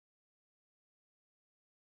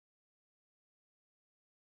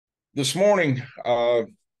This morning,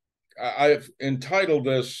 I've entitled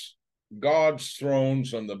this God's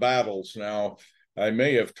Thrones and the Battles. Now, I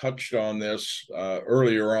may have touched on this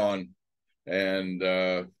earlier on,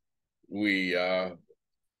 and we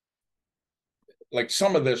like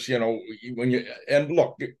some of this, when you and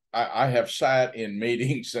look, I have sat in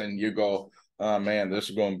meetings and you go, oh man, this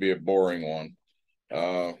is going to be a boring one.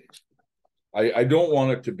 I don't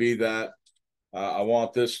want it to be that. I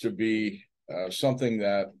want this to be something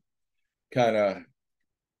that kind of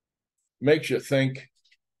makes you think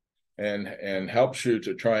and helps you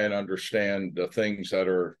to try and understand the things that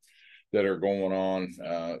are going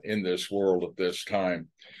on in this world at this time.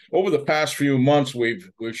 Over the past few months, we've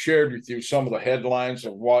shared with you some of the headlines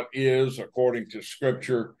of what is, according to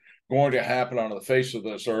Scripture, going to happen on the face of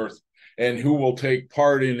this earth, and who will take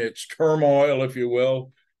part in its turmoil, if you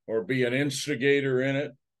will, or be an instigator in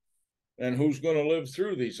it, and who's going to live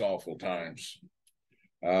through these awful times.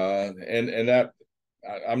 And that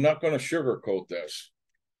I'm not going to sugarcoat this.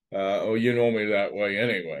 You know me that way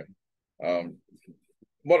anyway.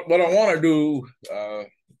 What I want to do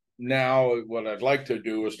now, what I'd like to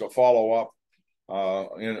do is to follow up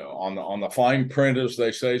on the fine print, as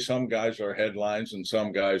they say. Some guys are headlines and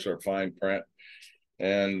some guys are fine print.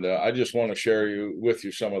 And I just want to share with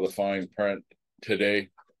you some of the fine print today.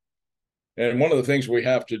 And one of the things we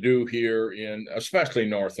have to do here in especially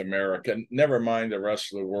North America, never mind the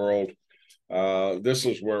rest of the world, this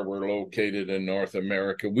is where we're located in North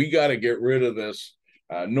America. We got to get rid of this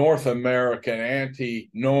North American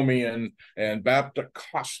antinomian and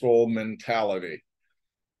Baptist-costal mentality.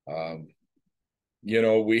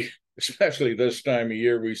 We, especially this time of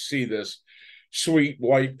year, we see this sweet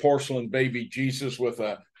white porcelain baby Jesus with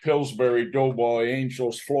a Pillsbury Doughboy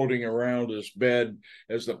angels floating around his bed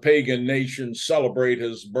as the pagan nations celebrate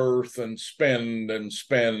his birth and spend and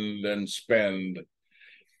spend and spend.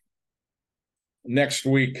 Next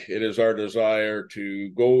week, it is our desire to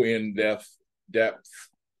go in depth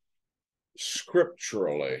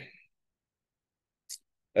scripturally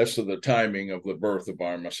as to the timing of the birth of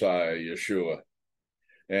our Messiah, Yeshua.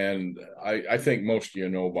 And I think most of you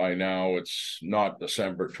know by now it's not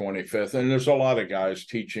December 25th. And there's a lot of guys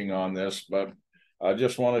teaching on this, but I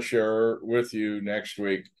just want to share with you next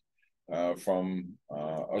week from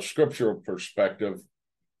a scriptural perspective.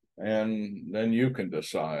 And then you can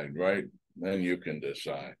decide, right? Then you can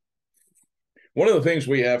decide. One of the things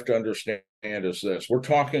we have to understand is this. We're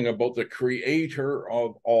talking about the creator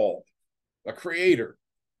of all, the creator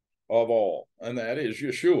of all, and that is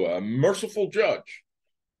Yeshua, a merciful judge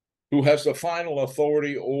who has the final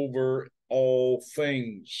authority over all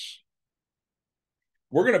things.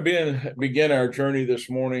 We're going to begin our journey this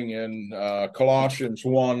morning in Colossians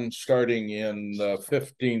 1, starting in the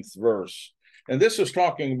 15th verse. And this is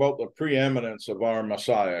talking about the preeminence of our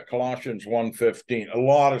Messiah, Colossians 1:15. A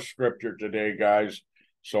lot of scripture today, guys,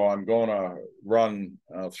 so I'm going to run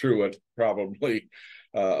through it, probably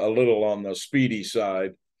a little on the speedy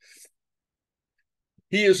side.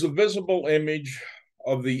 He is the visible image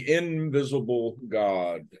of the invisible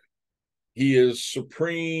God. He is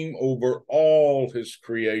supreme over all his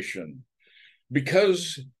creation,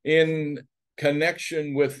 because in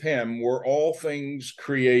connection with him were all things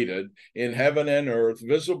created in heaven and earth,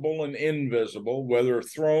 visible and invisible, whether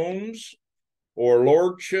thrones or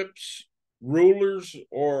lordships, rulers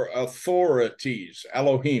or authorities,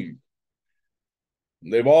 Elohim.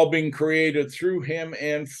 They've all been created through him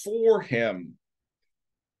and for him.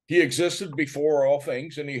 He existed before all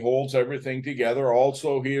things, and he holds everything together.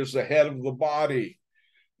 Also, he is the head of the body,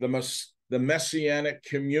 the messianic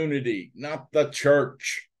community, not the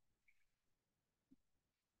church.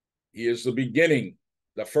 He is the beginning,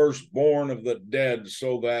 the firstborn of the dead,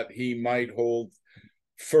 so that he might hold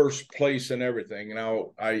first place in everything.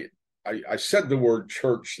 Now, I said the word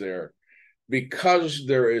church there because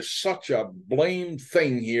there is such a blamed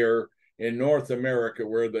thing here in North America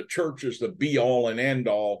where the church is the be-all and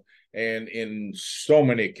end-all, and in so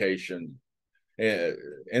many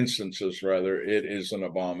instances, it is an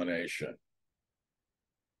abomination.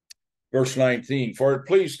 Verse 19, for it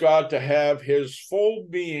pleased God to have his full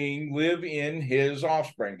being live in his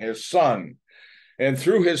offspring, his son, and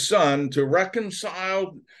through his son to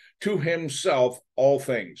reconcile to himself all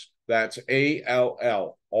things. That's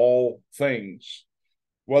A-L-L, all things,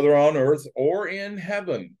 whether on earth or in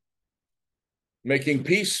heaven, making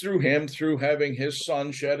peace through him, through having his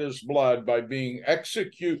son shed his blood by being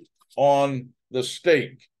executed on the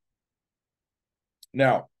stake.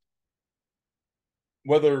 Now,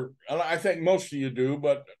 and I think most of you do,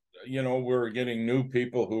 but we're getting new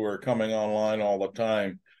people who are coming online all the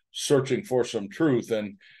time searching for some truth.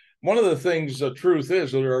 And One of the things, the truth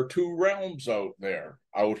is, there are two realms out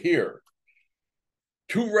here.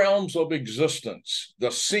 Two realms of existence,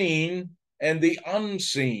 the seen and the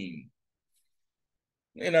unseen.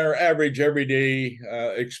 In our average everyday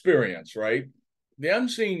experience, right? The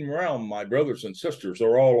unseen realm, my brothers and sisters,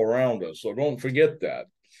 are all around us, so don't forget that.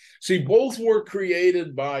 See, both were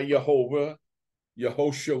created by Yehovah,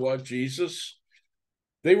 Yehoshua, Jesus.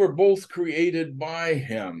 They were both created by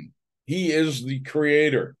him. He is the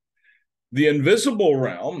creator. The invisible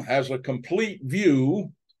realm has a complete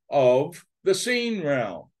view of the seen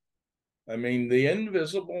realm. I mean, the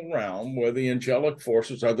invisible realm, where the angelic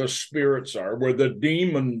forces are, the spirits are, where the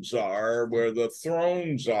demons are, where the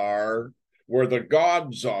thrones are, where the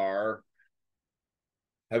gods are,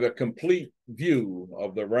 have a complete view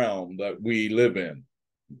of the realm that we live in,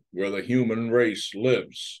 where the human race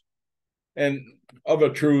lives. And of a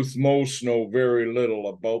truth, most know very little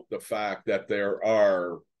about the fact that there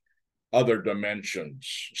are other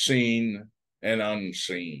dimensions, seen and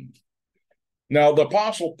unseen. Now, the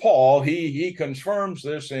Apostle Paul, he confirms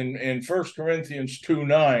this in 1 Corinthians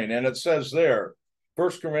 2:9, and it says there,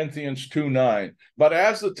 1 Corinthians 2:9, but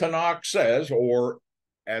as the Tanakh says, or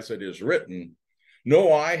as it is written,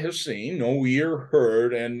 no eye has seen, no ear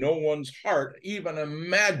heard, and no one's heart even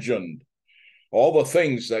imagined all the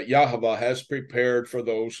things that Yahweh has prepared for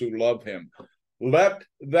those who love him. Let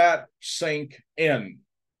that sink in.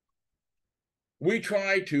 We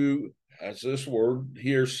try to, as this word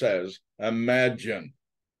here says, imagine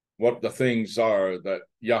what the things are that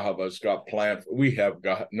Yahweh's got planned. We have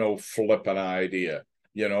got no flipping idea,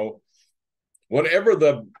 you know. Whatever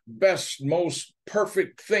the best, most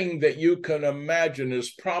perfect thing that you can imagine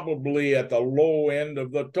is probably at the low end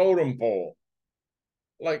of the totem pole.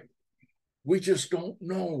 Like, we just don't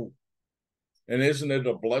know. And isn't it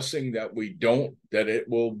a blessing that we don't, that it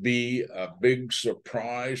will be a big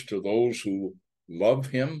surprise to those who love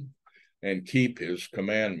him and keep his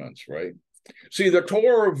commandments, right? See, the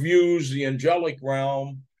Torah views the angelic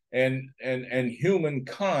realm and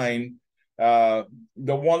humankind, the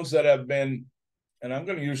ones that have been, and I'm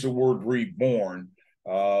going to use the word reborn,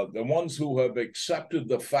 the ones who have accepted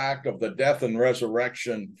the fact of the death and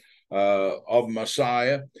resurrection of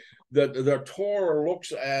Messiah. The Torah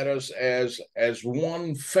looks at us as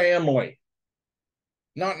one family,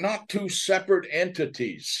 not two separate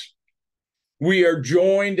entities. We are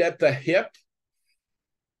joined at the hip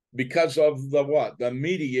because of the what? The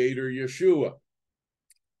mediator, Yeshua.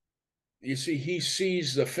 You see, he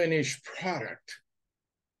sees the finished product.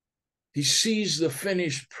 He sees the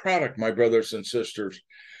finished product, my brothers and sisters,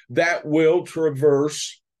 that will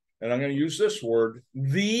traverse, and I'm going to use this word,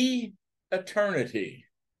 the eternity.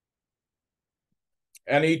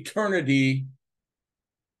 And eternity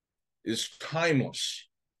is timeless.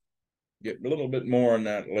 Get a little bit more on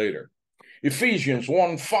that later. Ephesians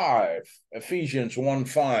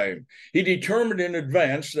 1:5. He determined in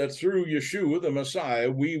advance that through Yeshua, the Messiah,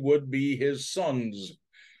 we would be his sons,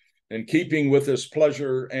 in keeping with his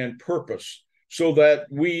pleasure and purpose, so that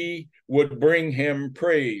we would bring him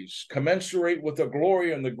praise, commensurate with the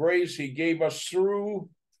glory and the grace he gave us through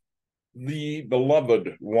the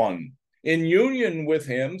beloved one. In union with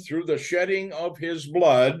him through the shedding of his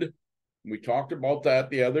blood, we talked about that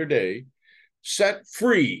the other day, set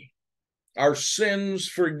free, our sins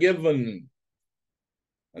forgiven.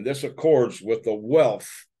 And this accords with the wealth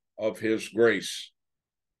of his grace.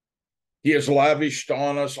 He has lavished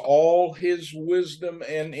on us all his wisdom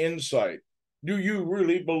and insight. Do you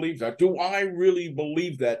really believe that? Do I really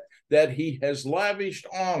believe that he has lavished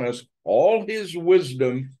on us all his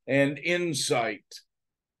wisdom and insight?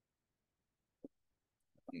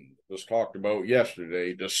 Was talked about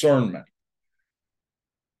yesterday, discernment.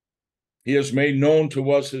 He has made known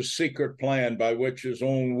to us his secret plan by which his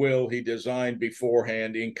own will he designed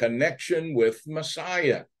beforehand in connection with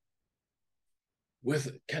Messiah.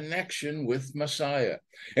 With connection with Messiah.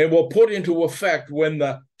 And will put into effect when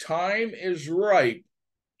the time is right.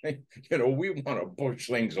 You know, we want to push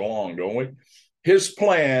things along, don't we? His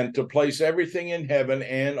plan to place everything in heaven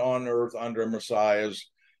and on earth under Messiah's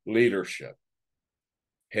leadership.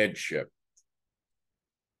 Headship.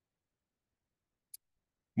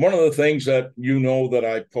 One of the things that you know that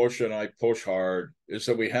I push, and I push hard, is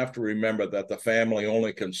that we have to remember that the family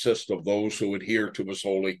only consists of those who adhere to his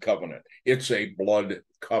holy covenant. It's a blood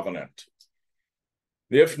covenant.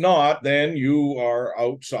 If not, then you are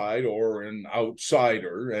outside or an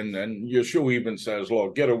outsider. And then Yeshua even says,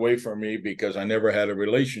 look, get away from me because I never had a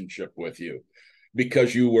relationship with you.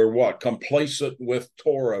 Because you were what? Complacent with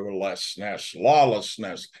Torah-lessness,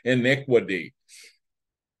 lawlessness, iniquity.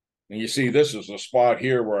 And you see, this is a spot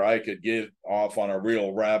here where I could get off on a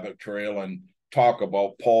real rabbit trail and talk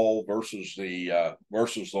about Paul versus the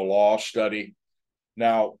law study.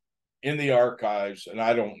 Now, in the archives, and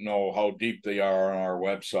I don't know how deep they are on our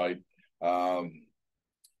website,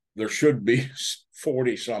 there should be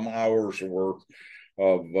 40 some hours worth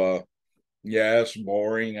of, yes,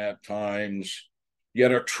 boring at times,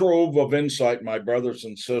 yet a trove of insight, my brothers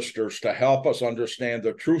and sisters, to help us understand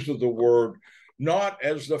the truth of the word, not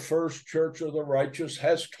as the first church of the righteous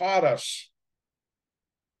has taught us.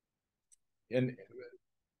 And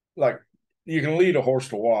like, you can lead a horse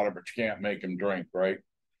to water, but you can't make him drink, right?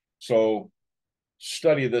 So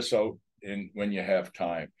study this out when you have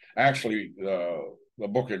time. Actually, the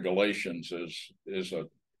book of Galatians is a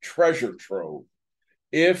treasure trove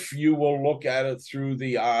if you will look at it through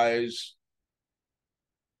the eyes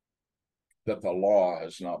that the law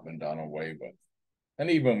has not been done away with. And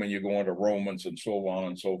even when you go into Romans and so on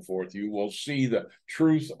and so forth, you will see the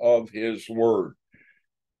truth of his word.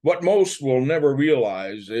 What most will never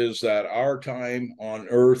realize is that our time on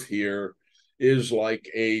earth here is like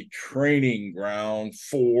a training ground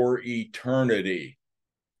for eternity.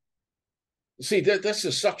 See, this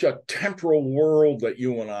is such a temporal world that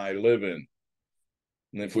you and I live in.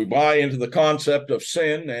 And if we buy into the concept of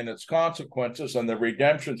sin and its consequences and the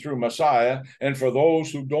redemption through Messiah, and for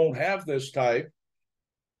those who don't have this type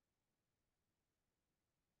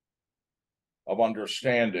of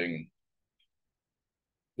understanding,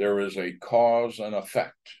 there is a cause and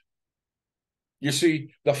effect. You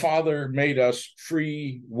see, the Father made us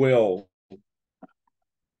free will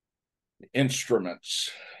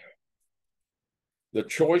instruments. The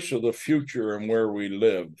choice of the future and where we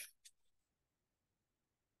live,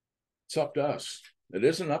 it's up to us. It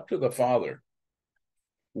isn't up to the Father.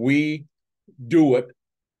 We do it.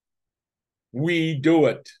 We do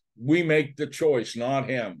it. We make the choice, not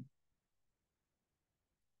him.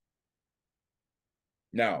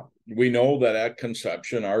 Now, we know that at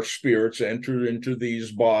conception, our spirits enter into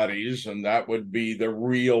these bodies, and that would be the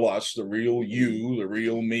real us, the real you, the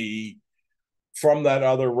real me, from that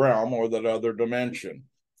other realm or that other dimension.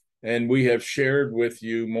 And we have shared with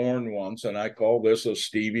you more than once, and I call this a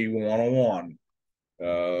Stevie 101,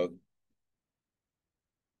 because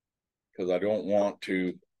I don't want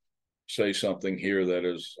to say something here that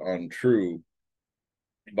is untrue,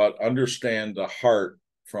 but understand the heart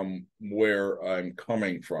from where I'm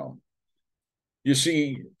coming from. You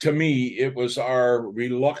see, to me, it was our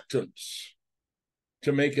reluctance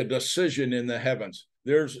to make a decision in the heavens.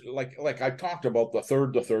 There's like I talked about the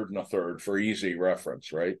third, and the third for easy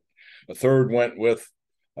reference, right? A third went with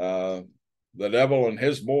the devil and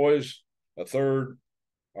his boys. A third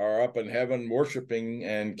are up in heaven worshiping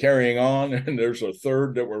and carrying on. And there's a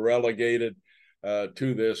third that were relegated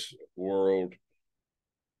to this world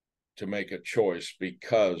to make a choice.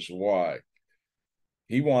 Because why?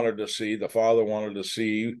 The Father wanted to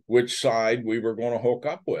see which side we were going to hook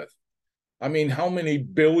up with. I mean, how many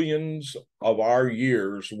billions of our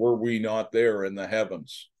years were we not there in the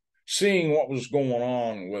heavens, seeing what was going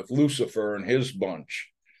on with Lucifer and his bunch?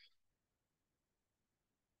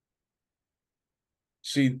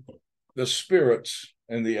 See, the spirits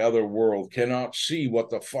in the other world cannot see what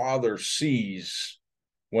the Father sees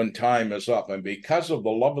when time is up. And because of the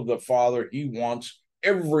love of the Father, he wants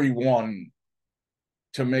everyone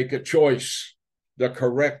to make a choice, the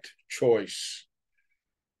correct choice.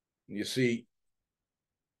 You see,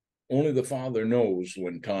 only the Father knows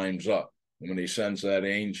when time's up. When he sends that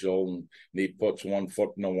angel and he puts one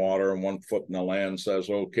foot in the water and one foot in the land, says,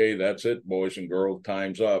 okay, that's it, boys and girls,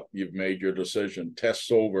 time's up. You've made your decision.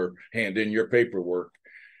 Test's over. Hand in your paperwork.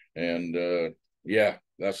 And yeah,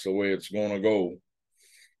 that's the way it's going to go.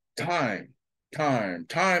 Time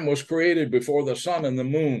was created before the sun and the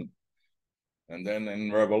moon. And then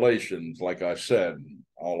in Revelations, like I said,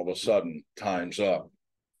 all of a sudden, time's up.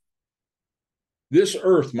 This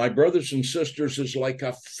earth, my brothers and sisters, is like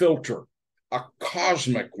a filter, a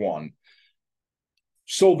cosmic one,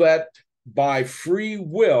 so that by free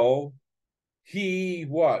will, he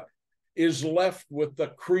is left with the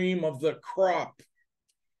cream of the crop,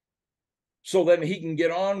 so that he can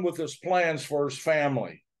get on with his plans for his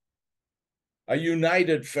family, a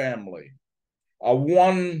united family, a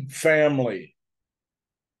one family.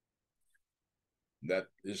 That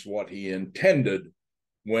is what he intended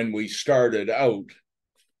when we started out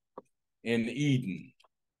in Eden.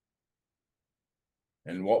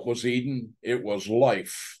 And what was Eden? It was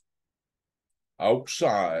life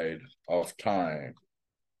outside of time.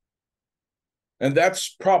 And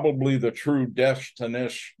that's probably the true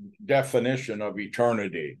definition of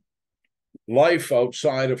eternity. Life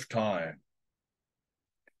outside of time.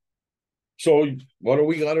 So what do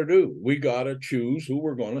we got to do? We got to choose who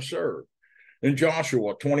we're going to serve. In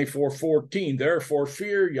Joshua 24:14, therefore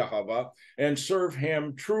fear Yahweh and serve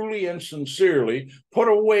him truly and sincerely. Put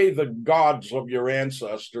away the gods of your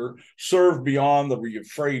ancestor, serve beyond the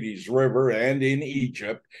Euphrates River and in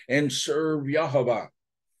Egypt, and serve Yahweh.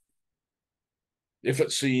 If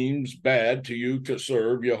it seems bad to you to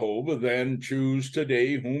serve Jehovah, then choose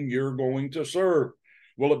today whom you're going to serve.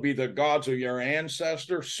 Will it be the gods of your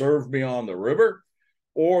ancestor, serve beyond the river,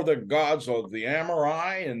 or the gods of the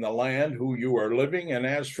Amorite in the land who you are living? And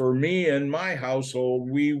as for me and my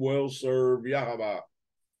household, we will serve Yahweh.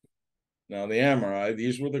 Now, the Amorite,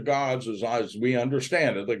 these were the gods, as we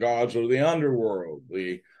understand it, the gods of the underworld,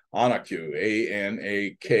 the Anaku,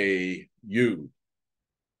 Anaku.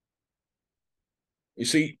 You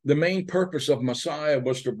see, the main purpose of Messiah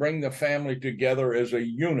was to bring the family together as a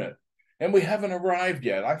unit. And we haven't arrived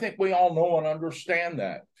yet. I think we all know and understand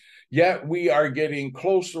that. Yet we are getting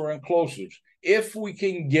closer and closer. If we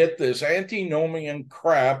can get this antinomian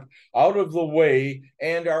crap out of the way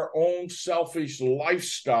and our own selfish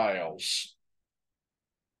lifestyles.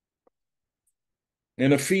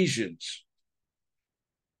 In Ephesians,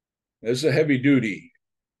 there's a heavy duty.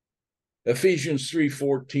 Ephesians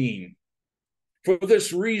 3:14. For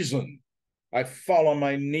this reason, I fall on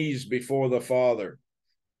my knees before the Father,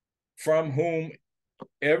 from whom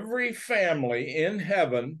every family in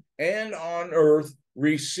heaven and on earth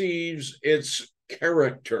receives its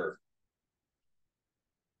character.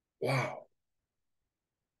 Wow.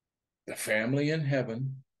 The family in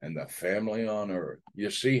heaven and the family on earth. You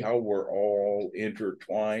see how we're all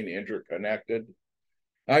intertwined, interconnected?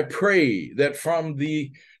 I pray that from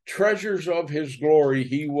the treasures of his glory,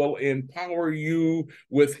 he will empower you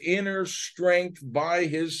with inner strength by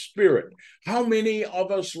his Spirit. How many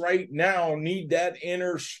of us right now need that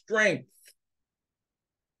inner strength?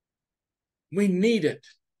 We need it.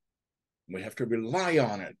 We have to rely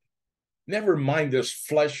on it. Never mind this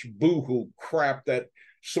flesh boohoo crap that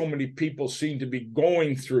so many people seem to be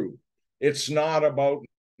going through. It's not about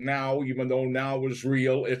now, even though now is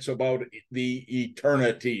real. It's about the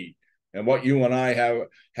eternity and what you and I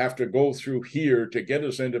have to go through here to get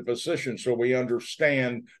us into position so we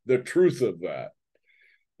understand the truth of that.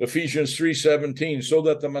 Ephesians 3:17, so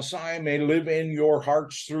that the Messiah may live in your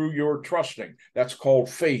hearts through your trusting. That's called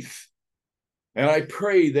faith. And I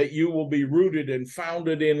pray that you will be rooted and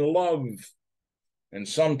founded in love. And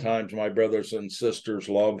sometimes, my brothers and sisters,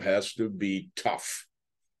 love has to be tough.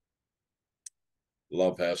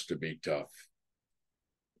 Love has to be tough.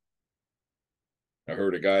 I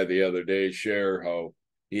heard a guy the other day share how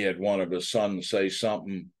he had one of his sons say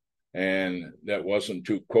something and that wasn't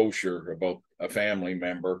too kosher about a family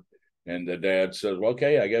member. And the dad says, well,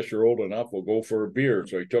 okay, I guess you're old enough. We'll go for a beer.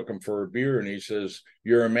 So he took him for a beer and he says,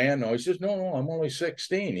 you're a man? No, he says, no, I'm only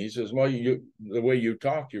 16. He says, well, the way you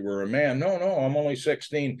talked, you were a man. No, I'm only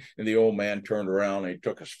 16. And the old man turned around and he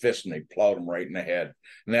took his fist and he plowed him right in the head.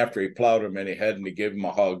 And after he plowed him in the head and he gave him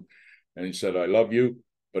a hug and he said, I love you.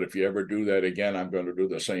 But if you ever do that again, I'm going to do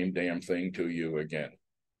the same damn thing to you again.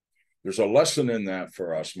 There's a lesson in that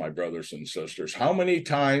for us, my brothers and sisters. How many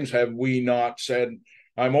times have we not said,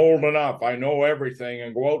 I'm old enough, I know everything,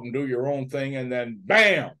 and go out and do your own thing, and then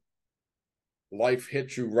bam, life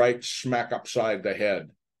hits you right smack upside the head.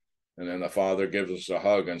 And then the Father gives us a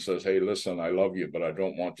hug and says, hey, listen, I love you, but I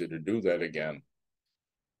don't want you to do that again.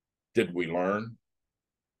 Did we learn?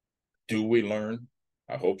 Do we learn?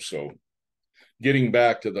 I hope so. Getting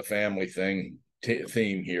back to the family theme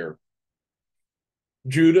here.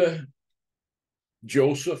 Judah,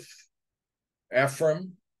 Joseph,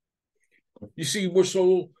 Ephraim. You see, we're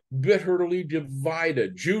so bitterly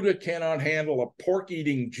divided. Judah cannot handle a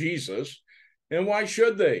pork-eating Jesus, and why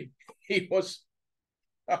should they? He was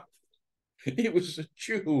a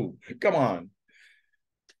Jew. Come on.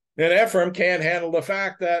 And Ephraim can't handle the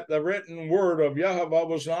fact that the written word of Yahweh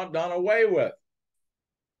was not done away with.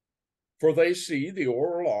 For they see the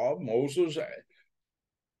oral law of Moses,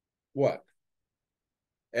 what?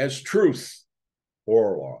 As truth,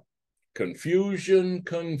 oral law. Confusion.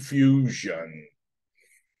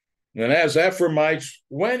 And as Ephraimites,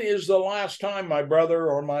 when is the last time, my brother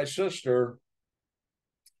or my sister,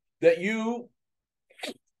 that you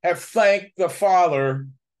have thanked the Father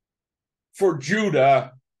for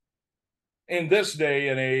Judah in this day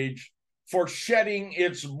and age for shedding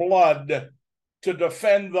its blood to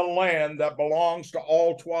defend the land that belongs to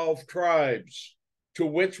all 12 tribes, to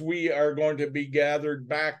which we are going to be gathered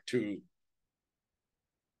back to?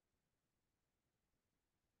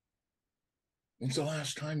 When's the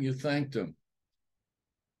last time you thanked him?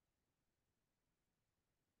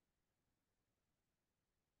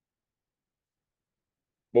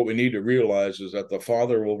 What we need to realize is that the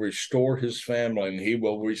Father will restore his family, and he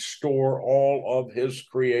will restore all of his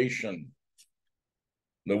creation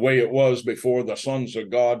the way it was before the sons of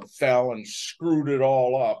God fell and screwed it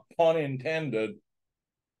all up, pun intended.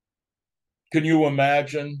 Can you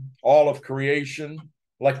imagine all of creation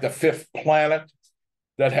like the fifth planet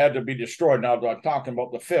that had to be destroyed? Now, I'm talking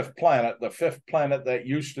about the fifth planet that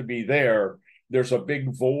used to be there. There's a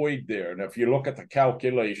big void there. And if you look at the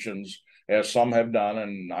calculations, as some have done,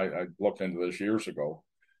 and I looked into this years ago,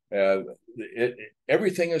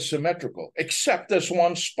 everything is symmetrical, except this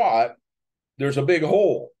one spot. There's a big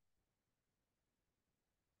hole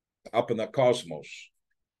up in the cosmos.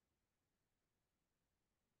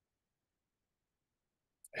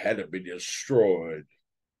 It had to be destroyed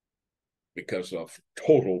because of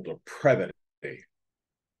total depravity.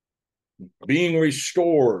 Being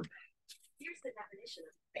restored,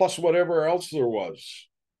 plus whatever else there was.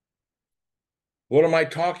 What am I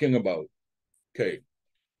talking about? Okay.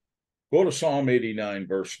 Go to Psalm 89,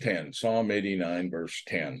 verse 10. Psalm 89, verse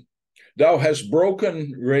 10. Thou hast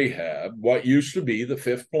broken Rahab, what used to be the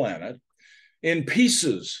fifth planet, in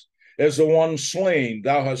pieces as the one slain.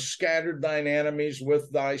 Thou hast scattered thine enemies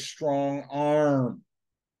with thy strong arm.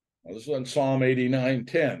 Well, this is in Psalm 89,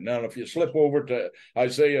 10. Now, if you slip over to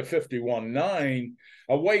Isaiah 51, 9,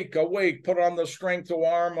 awake, awake, put on the strength of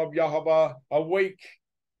arm of Yahweh, awake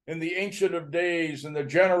in the Ancient of Days, in the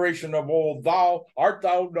generation of old. Art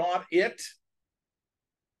thou not it?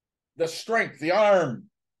 The strength, the arm,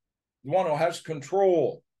 the one who has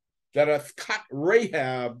control, that hath cut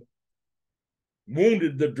Rahab,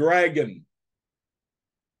 wounded the dragon.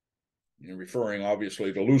 You're referring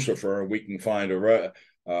obviously to Lucifer, and we can find a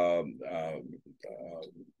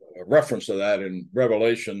reference to that in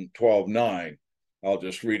Revelation 12:9. I'll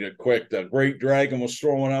just read it quick. That great dragon was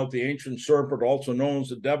throwing out, the ancient serpent, also known as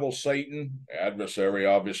the devil, Satan, adversary,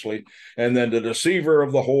 obviously, and then the deceiver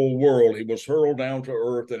of the whole world. He was hurled down to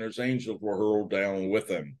earth, and his angels were hurled down with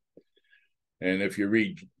him. And if you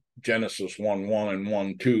read Genesis 1:1 and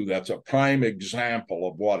 1:2, that's a prime example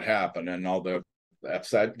of what happened. And now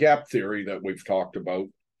that's that gap theory that we've talked about.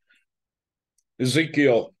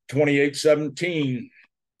 Ezekiel 28:17.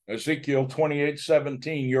 Ezekiel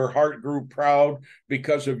 28:17, your heart grew proud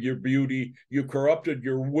because of your beauty. You corrupted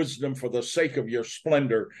your wisdom for the sake of your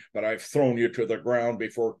splendor, but I've thrown you to the ground.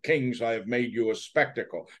 Before kings I have made you a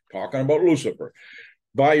spectacle. Talking about Lucifer.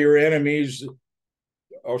 By your enemies,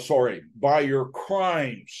 by your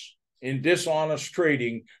crimes in dishonest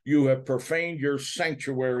trading, you have profaned your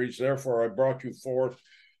sanctuaries. Therefore I brought you forth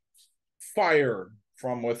fire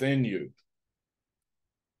from within you,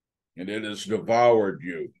 and it has devoured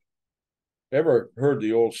you. Ever heard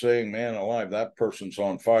the old saying, man alive, that person's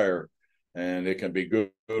on fire, and it can be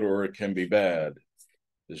good or it can be bad.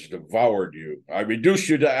 It's devoured you. I reduce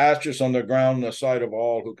you to ashes on the ground in the sight of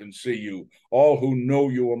all who can see you. All who know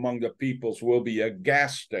you among the peoples will be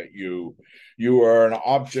aghast at you. You are an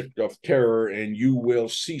object of terror, and you will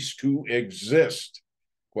cease to exist.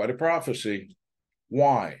 Quite a prophecy.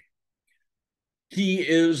 Why? He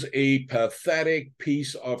is a pathetic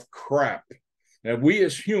piece of crap. And we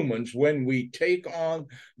as humans, when we take on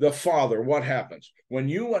the Father, what happens? When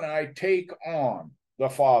you and I take on the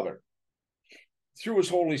Father through his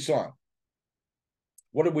Holy Son,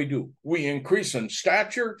 what do? We increase in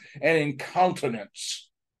stature and in countenance.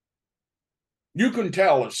 You can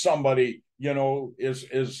tell if somebody,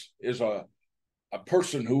 is a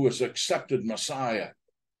person who has accepted Messiah,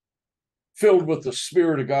 filled with the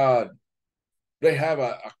Spirit of God. They have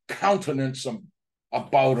a countenance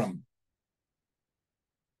about them.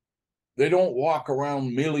 They don't walk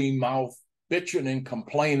around mealy-mouthed, bitching and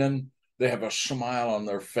complaining. They have a smile on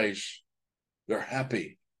their face. They're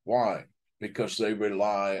happy. Why? Because they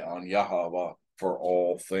rely on Yahweh for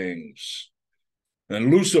all things.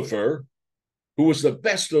 And Lucifer, who was the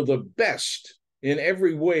best of the best in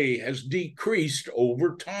every way, has decreased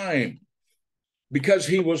over time. Because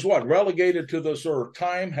he was relegated to this earth.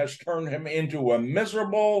 Time has turned him into a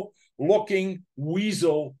miserable-looking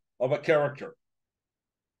weasel of a character.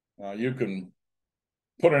 You can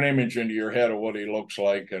put an image into your head of what he looks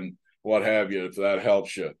like and what have you, if that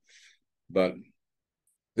helps you. But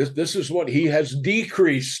this is what he has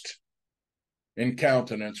decreased in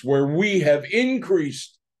countenance, where we have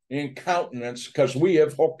increased in countenance because we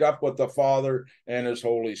have hooked up with the Father and his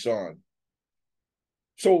Holy Son.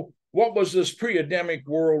 So what was this pre-Adamic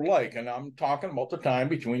world like? And I'm talking about the time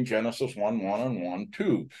between Genesis 1:1 and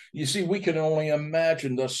 1:2. You see, we can only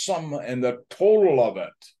imagine the sum and the total of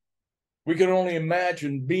it. We can only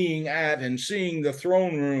imagine being at and seeing the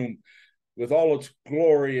throne room with all its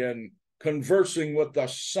glory and conversing with the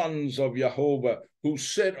sons of Jehovah who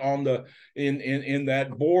sit on the in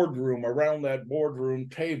that boardroom, around that boardroom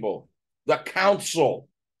table, the council,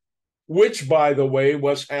 which, by the way,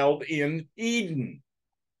 was held in Eden.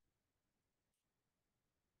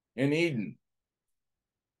 In Eden.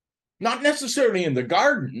 Not necessarily in the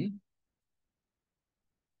garden,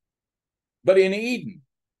 but in Eden.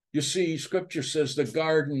 You see, Scripture says the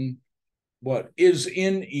garden, what, is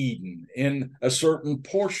in Eden, in a certain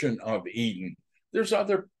portion of Eden. There's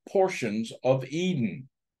other portions of Eden,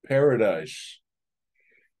 paradise.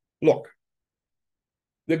 Look,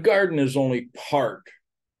 the garden is only part.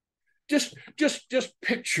 Just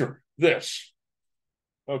picture this.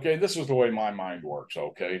 Okay, this is the way my mind works,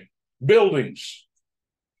 okay? Buildings,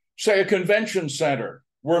 say a convention center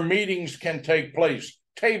where meetings can take place,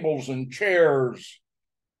 tables and chairs.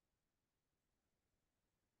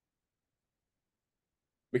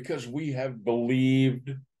 Because we have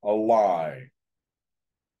believed a lie.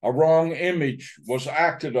 A wrong image was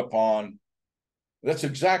acted upon. That's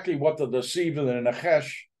exactly what the deceiver, the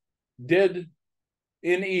Nachesh, did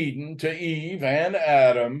in Eden to Eve and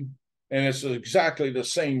Adam, and it's exactly the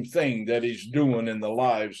same thing that he's doing in the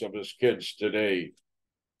lives of his kids today.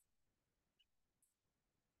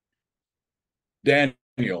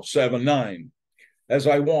 Daniel 7:9. As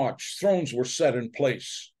I watched, thrones were set in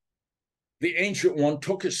place. The Ancient One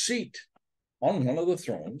took his seat on one of the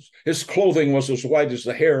thrones. His clothing was as white as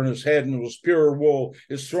the hair on his head, and it was pure wool.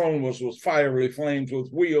 His throne was with fiery flames,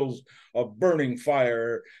 with wheels of burning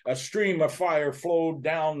fire. A stream of fire flowed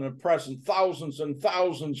down the presence. Thousands and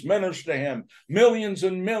thousands ministered to him. Millions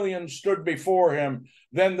and millions stood before him.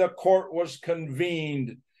 Then the court was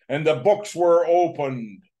convened, and the books were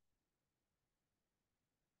opened.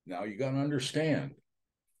 Now you got to understand.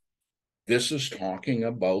 This is talking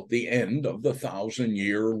about the end of the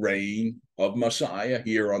 1,000-year reign of Messiah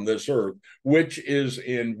here on this earth, which is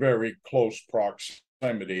in very close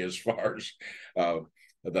proximity as far as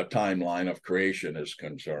the timeline of creation is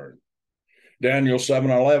concerned. Daniel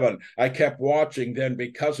 7:11, I kept watching then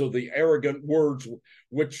because of the arrogant words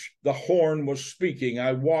which the horn was speaking.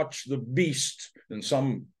 I watched the beast, and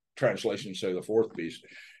some translations say the fourth beast.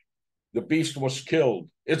 The beast was killed.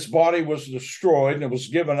 Its body was destroyed, and it was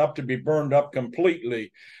given up to be burned up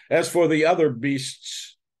completely. As for the other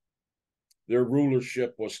beasts, their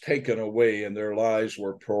rulership was taken away, and their lives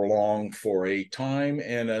were prolonged for a time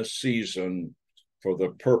and a season for the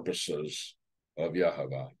purposes of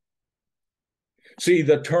Yahweh. See,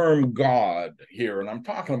 the term God here, and I'm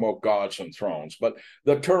talking about gods and thrones, but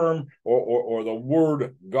the term or the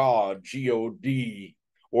word God, G-O-D,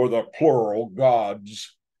 or the plural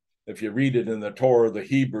gods, if you read it in the Torah, the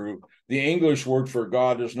Hebrew, the English word for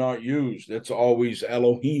God is not used. It's always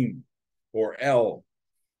Elohim or El.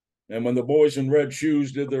 And when the boys in red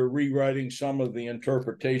shoes did their rewriting, some of the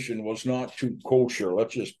interpretation was not too kosher.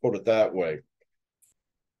 Let's just put it that way.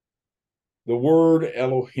 The word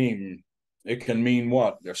Elohim, it can mean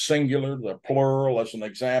what? The singular, the plural. As an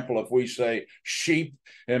example, if we say sheep,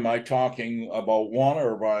 am I talking about one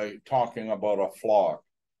or am I talking about a flock?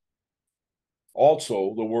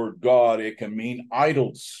 Also, the word God, it can mean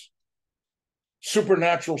idols,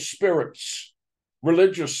 supernatural spirits,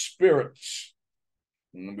 religious spirits.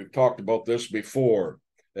 And we've talked about this before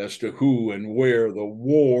as to who and where the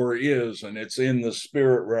war is, and it's in the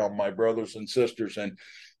spirit realm, my brothers and sisters. And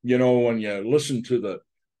you know, when you listen to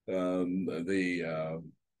the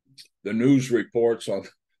news reports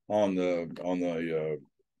on the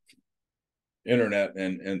internet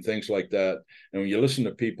and things like that, and when you listen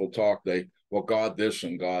to people talk, well, God this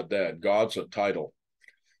and God that. God's a title.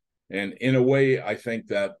 And in a way, I think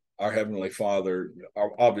that our Heavenly Father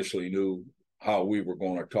obviously knew how we were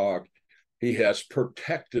going to talk. He has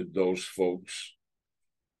protected those folks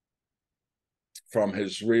from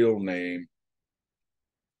his real name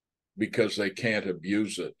because they can't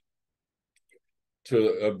abuse it. To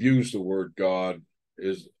abuse the word God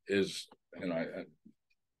is, and I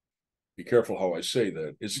be careful how I say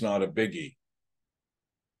that, it's not a biggie.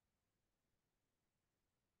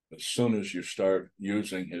 As soon as you start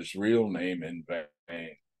using his real name in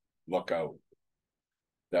vain, look out.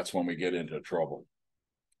 That's when we get into trouble.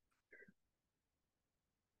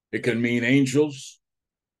 It can mean angels,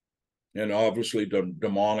 and obviously the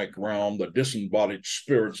demonic realm, the disembodied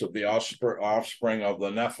spirits of the offspring of the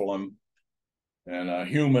Nephilim, and a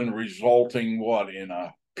human resulting what? In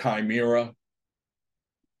a chimera,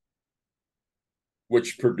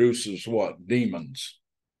 which produces what? Demons.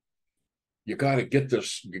 You got to get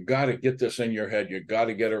this. You got to get this in your head. You got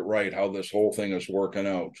to get it right. How this whole thing is working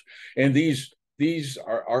out. And these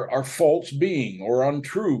are false being or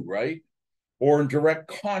untrue, right? or in direct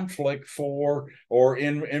conflict or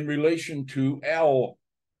in relation to El,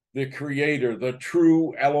 the creator, the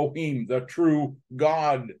true Elohim, the true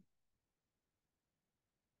God.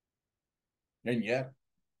 And yet,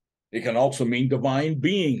 it can also mean divine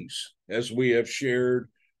beings, as we have shared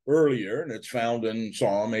earlier, and it's found in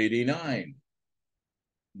Psalm 89.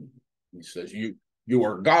 He says, you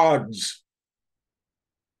are gods.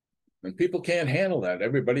 And people can't handle that.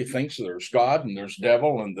 Everybody thinks there's God and there's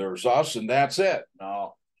devil and there's us, and that's it.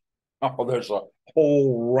 No, there's a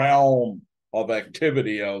whole realm of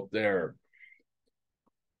activity out there.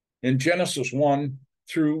 In Genesis 1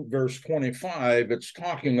 through verse 25, it's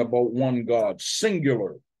talking about one God,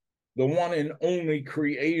 singular, the one and only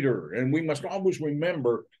creator. And we must always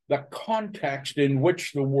remember the context in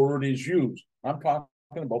which the word is used. I'm talking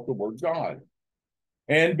about the word God.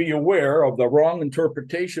 And be aware of the wrong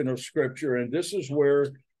interpretation of Scripture. And this is where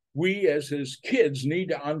we, as his kids, need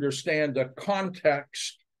to understand the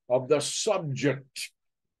context of the subject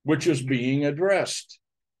which is being addressed.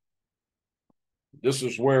 This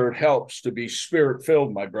is where it helps to be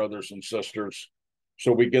spirit-filled, my brothers and sisters,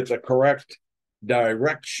 so we get the correct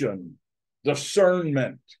direction,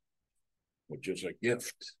 discernment, which is a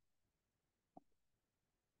gift.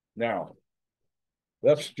 Now,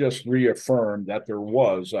 let's just reaffirm that there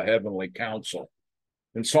was a heavenly council.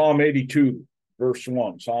 In Psalm 82, verse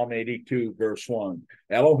 1, Psalm 82, verse 1,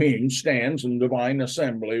 Elohim stands in divine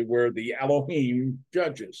assembly where the Elohim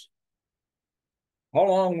judges. How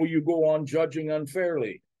long will you go on judging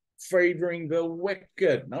unfairly, favoring the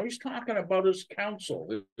wicked? Now he's talking about his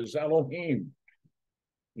council, his Elohim.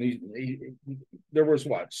 There was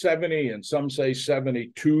what, 70, and some say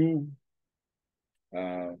 72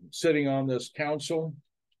 sitting on this council.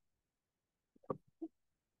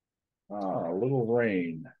 A little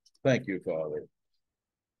rain. Thank you, Father.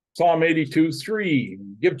 Psalm 82, 3,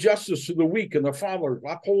 give justice to the weak and the fatherless,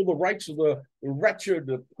 uphold the rights of the wretched,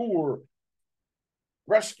 the poor,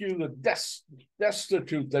 rescue the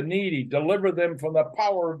destitute, the needy, deliver them from the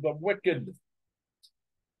power of the wicked.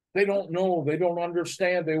 They don't know, they don't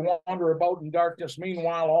understand, they wander about in darkness.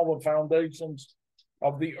 Meanwhile, all the foundations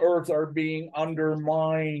of the earth are being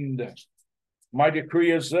undermined. My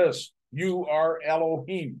decree is this: you are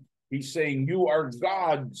Elohim. He's saying you are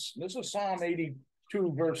gods. This is Psalm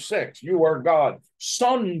 82, verse 6. You are God,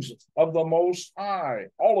 sons of the Most High,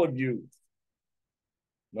 all of you.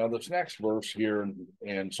 Now, this next verse here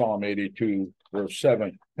in Psalm 82, verse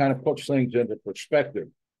 7, kind of puts things into perspective.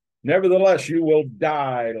 Nevertheless, you will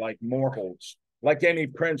die like mortals. Like any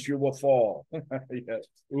prince, you will fall. Yes.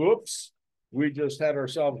 Oops. We just had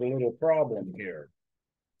ourselves a little problem here.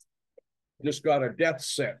 Just got a death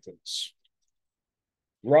sentence.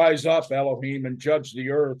 Rise up, Elohim, and judge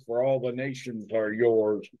the earth, for all the nations are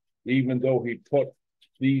yours. Even though he put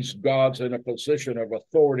these gods in a position of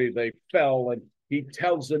authority, they fell, and he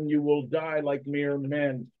tells them you will die like mere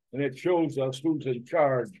men. And it shows us who's in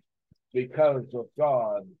charge because of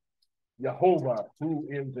God, Jehovah, who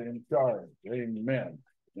is in charge. Amen.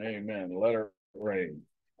 Amen. Let it rain.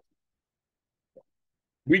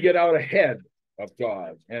 We get out ahead of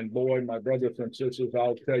God. And boy, my brothers and sisters,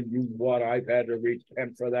 I'll tell you what, I've had to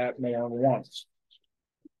repent for that more than once.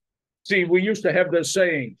 See, we used to have this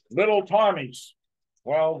saying, little Tommies.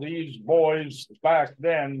 Well, these boys back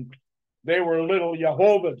then, they were little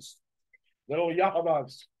Jehovahs, little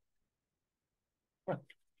Yahavahs.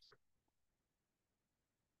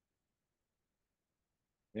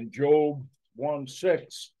 In Job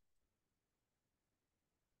 1:6,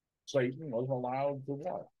 Satan was allowed to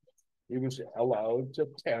what? He was allowed to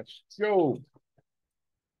test Job.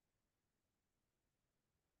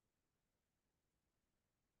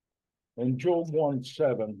 In Job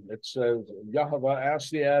 1:7, it says, Yahweh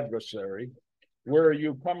asked the adversary, where are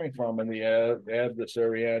you coming from? And the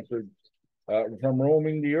adversary answered, from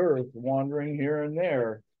roaming the earth, wandering here and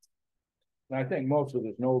there. And I think most of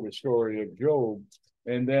us know the story of Job.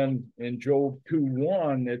 And then in Job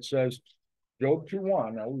 2:1, it says, Job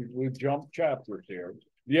 2:1, now we've jumped chapters here.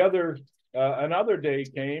 Another day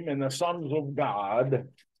came, and the sons of God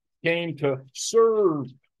came to serve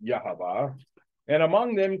Yahweh, and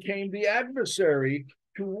among them came the adversary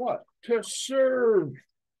to what? To serve.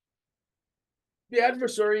 The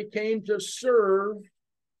adversary came to serve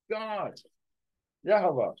God,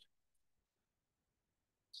 Yahweh.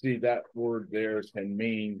 See, that word there can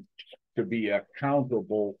mean to be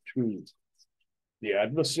accountable to. The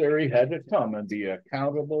adversary had to come and be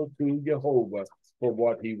accountable to Jehovah for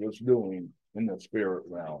what he was doing in the spirit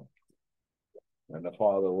realm. And the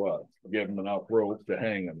father was give him enough rope to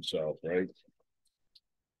hang himself, right?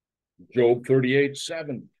 Job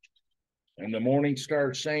 38:7. And the morning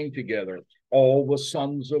stars sang together. All the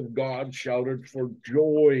sons of God shouted for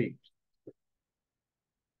joy.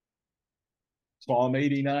 Psalm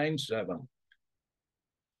 89:7.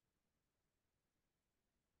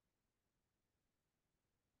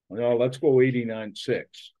 Well, let's go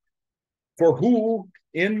 89:6. For who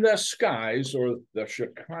in the skies, or the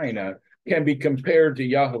Shekinah, can be compared to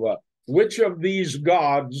Yahweh? Which of these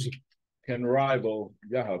gods can rival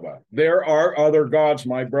Yahweh? There are other gods,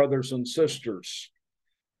 my brothers and sisters.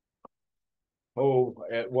 Oh,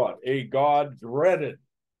 at what? A God dreaded.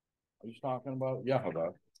 He's talking about Yahweh.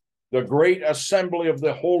 The great assembly of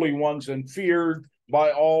the holy ones, and feared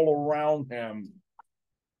by all around him.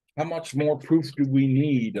 How much more proof do we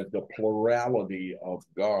need of the plurality of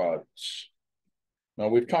gods? Now,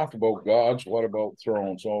 we've talked about gods. What about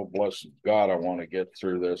thrones? Oh, blessed God, I want to get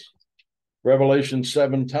through this. Revelation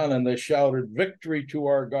 7:10, and they shouted, victory to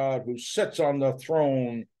our God who sits on the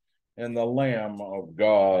throne and the Lamb of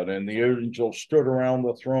God. And the angels stood around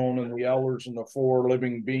the throne, and the elders and the four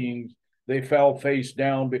living beings, they fell face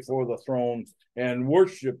down before the throne and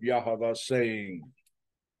worshiped Yahweh, saying,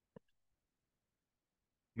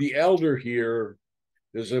 the elder here,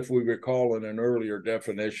 as if we recall in an earlier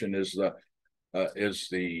definition, is a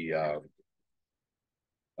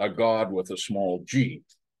God with a small g.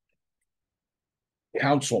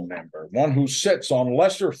 Council member, one who sits on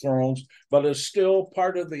lesser thrones, but is still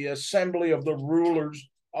part of the assembly of the rulers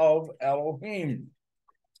of Elohim.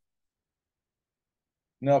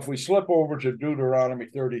 Now, if we slip over to Deuteronomy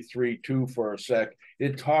 33:2 for a sec,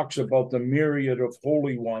 it talks about the myriad of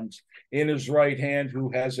holy ones in his right hand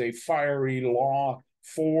who has a fiery law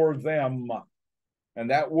for them.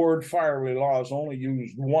 And that word fiery law is only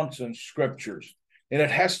used once in scriptures. And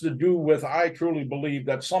it has to do with, I truly believe,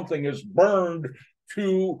 that something is burned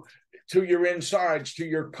to your insides, to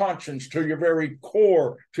your conscience, to your very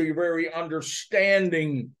core, to your very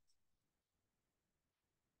understanding.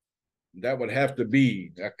 That would have to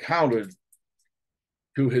be accounted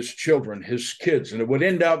to his children, his kids, and it would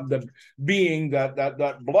end up being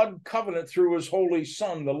that blood covenant through his holy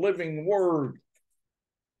son, the living word.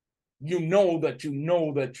 You know that you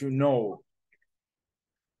know that you know.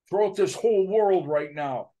 Throughout this whole world right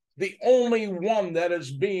now, the only one that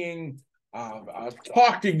is being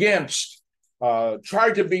talked against,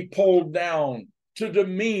 tried to be pulled down, to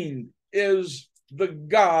demean, is the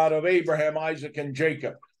God of Abraham, Isaac, and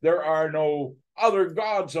Jacob. There are no other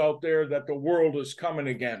gods out there that the world is coming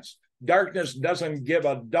against. Darkness doesn't give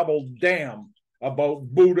a double damn about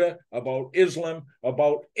Buddha, about Islam,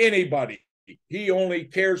 about anybody. He only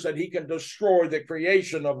cares that he can destroy the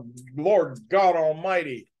creation of Lord God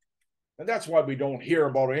Almighty. And that's why we don't hear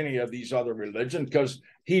about any of these other religions, because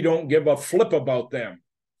he don't give a flip about them.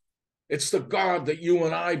 It's the God that you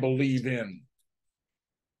and I believe in,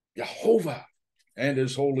 Jehovah, and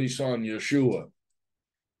his holy son, Yeshua.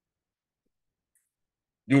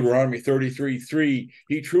 Deuteronomy 33:3,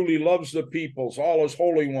 he truly loves the peoples, all his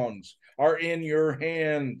holy ones are in your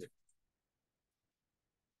hand.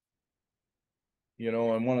 You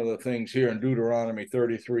know, and one of the things here in Deuteronomy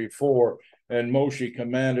 33:4, and Moshe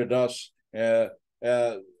commanded us an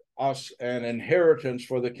inheritance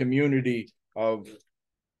for the community of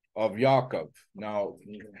Yaakov. Now,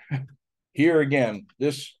 here again,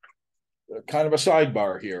 this kind of a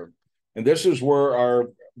sidebar here, and this is where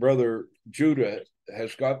our brother Judah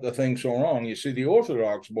has got the thing so wrong. You see, the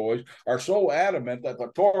Orthodox boys are so adamant that the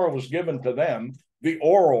Torah was given to them, the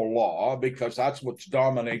oral law, because that's what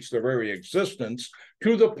dominates their very existence,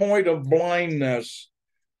 to the point of blindness.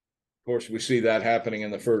 Of course, we see that happening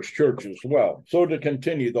in the first church as well. So to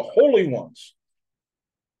continue, the holy ones,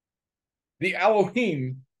 the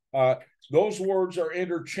Elohim, those words are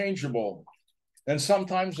interchangeable, and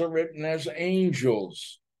sometimes they're written as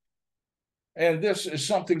angels. And this is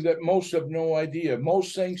something that most have no idea.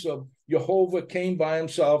 Most thinks of Jehovah came by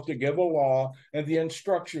himself to give a law and the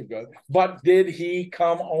instruction good. But did he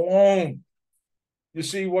come alone? You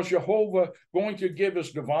see, was Jehovah going to give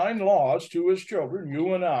his divine laws to his children,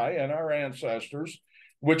 you and I and our ancestors,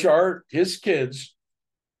 which are his kids,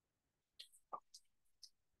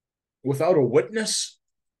 without a witness?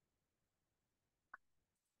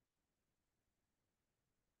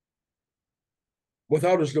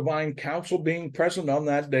 Without his divine counsel being present on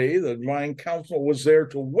that day? The divine counsel was there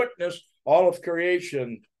to witness all of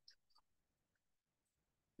creation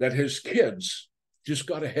that his kids just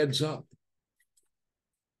got a heads up.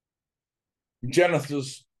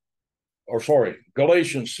 Galatians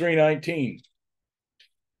 3:19.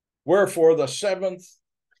 Wherefore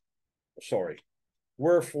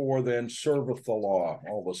then serveth the law?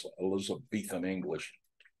 All this Elizabethan English.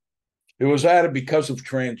 It was added because of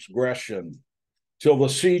transgression. till the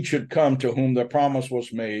seed should come to whom the promise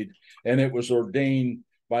was made, and it was ordained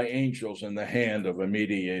by angels in the hand of a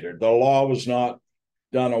mediator. The law was not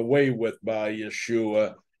done away with by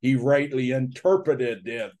Yeshua. He rightly interpreted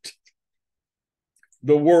it.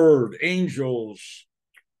 The word angels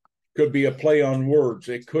could be a play on words.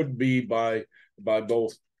 It could be by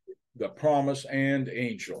both the promise and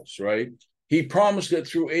angels, right? He promised it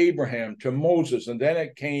through Abraham to Moses, and then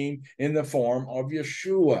it came in the form of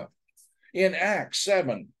Yeshua. In Acts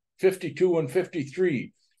 7:52 and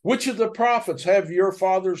 53, which of the prophets have your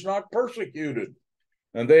fathers not persecuted?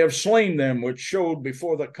 And they have slain them which showed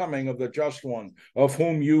before the coming of the just one, of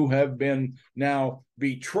whom you have been now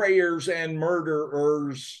betrayers and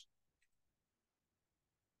murderers.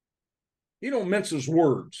 He don't mince his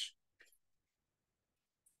words.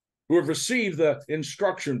 Who have received the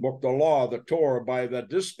instruction book, the law, the Torah, by the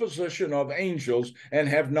disposition of angels, and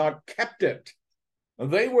have not kept it.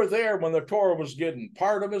 They were there when the Torah was given,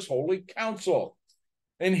 part of his holy counsel.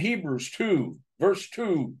 In Hebrews 2, verse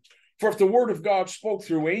 2, for if the word of God spoke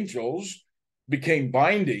through angels became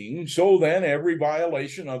binding, so then every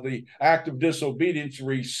violation of the act of disobedience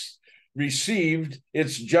received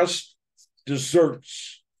its just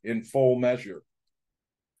deserts in full measure.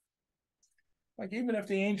 Like even if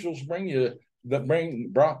the angels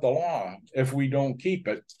brought the law, if we don't keep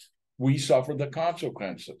it, we suffer the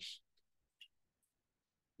consequences.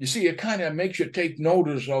 You see, it kind of makes you take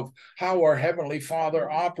notice of how our Heavenly Father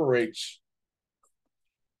operates.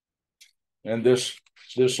 And this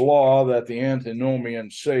law that the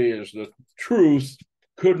antinomians say is the truth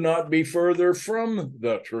could not be further from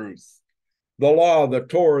the truth. The law, the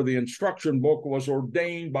Torah, the instruction book was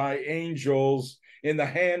ordained by angels in the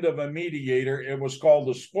hand of a mediator. It was called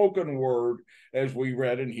the spoken word, as we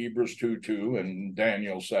read in Hebrews 2:2 and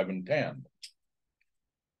Daniel 7:10.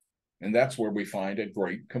 And that's where we find a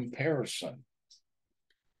great comparison.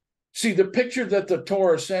 See, the picture that the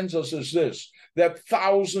Torah sends us is this, that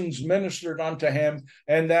thousands ministered unto him,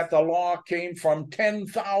 and that the law came from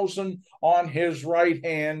 10,000 on his right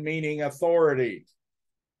hand, meaning authority.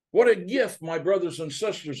 What a gift, my brothers and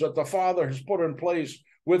sisters, that the Father has put in place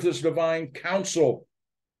with his divine counsel.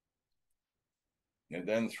 And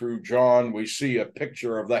then through John, we see a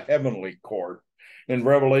picture of the heavenly court in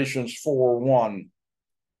Revelations 4:1.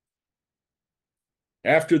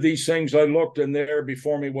 After these things I looked, and there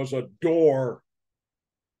before me was a door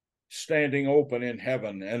standing open in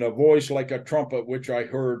heaven, and a voice like a trumpet which I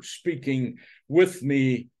heard speaking with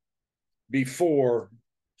me before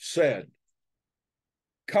said,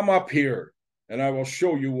 come up here, and I will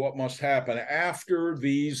show you what must happen after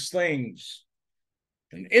these things.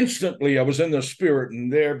 And instantly I was in the Spirit,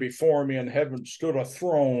 and there before me in heaven stood a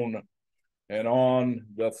throne, and on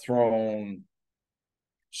the throne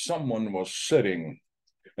someone was sitting.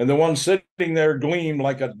 And the one sitting there gleamed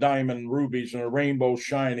like a diamond, rubies, and a rainbow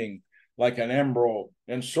shining like an emerald,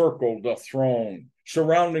 encircled the throne.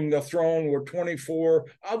 Surrounding the throne were 24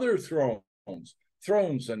 other thrones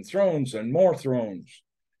and more thrones.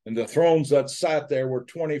 And the thrones that sat there were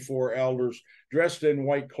 24 elders, dressed in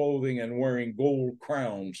white clothing and wearing gold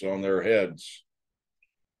crowns on their heads.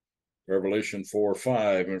 Revelation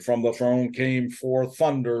 4:5, and from the throne came forth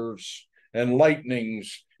thunders and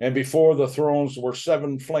lightnings, and before the thrones were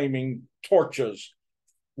 7 flaming torches,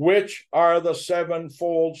 which are the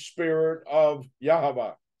 7-fold Spirit of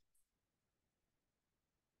Yahweh.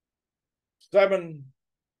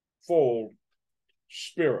 7-fold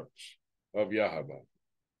spirits of Yahweh.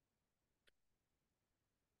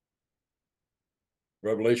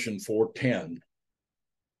 Revelation 4:10.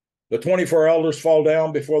 The 24 elders fall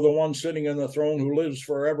down before the one sitting in the throne who lives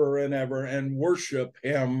forever and ever and worship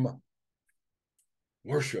him.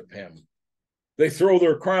 Worship him. They throw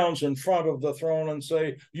their crowns in front of the throne and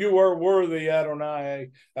say, you are worthy, Adonai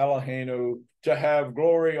Eloheinu, to have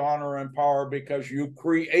glory, honor, and power because you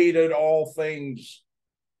created all things.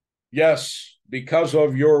 Yes, because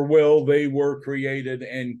of your will, they were created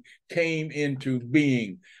and came into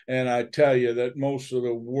being. And I tell you that most of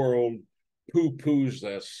the world poo-poos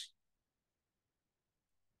this.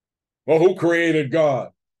 Well, who created God?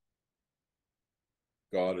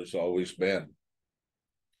 God has always been.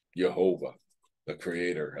 Jehovah, the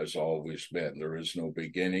creator, has always been. There is no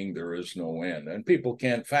beginning, there is no end. And people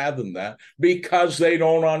can't fathom that because they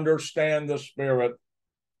don't understand the Spirit.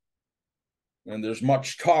 And there's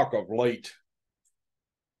much talk of late,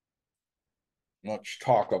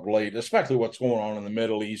 especially what's going on in the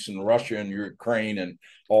Middle East and Russia and Ukraine and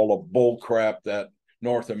all the bull crap that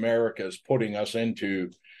North America is putting us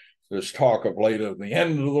into. There's talk of late of the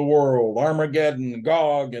end of the world, Armageddon,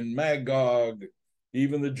 Gog and Magog.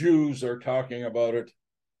 Even the Jews are talking about it.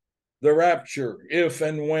 the rapture, if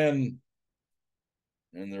and when,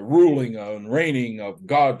 and the ruling and reigning of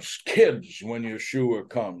God's kids when Yeshua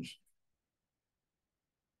comes.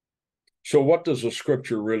 So what does the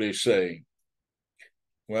scripture really say?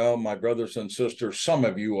 Well, my brothers and sisters, some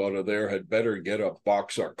of you out of there had better get a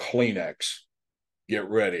box of Kleenex. Get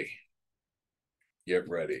ready. Get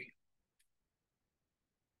ready.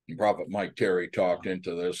 And Prophet Mike Terry talked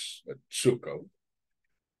into this at Sukkot.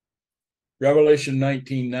 Revelation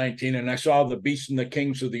 19:19, and I saw the beasts and the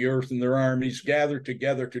kings of the earth and their armies gathered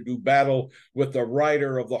together to do battle with the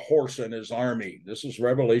rider of the horse and his army. This is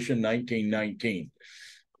Revelation 19:19.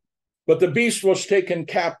 But the beast was taken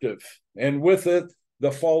captive, and with it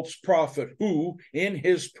the false prophet, who in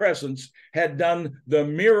his presence had done the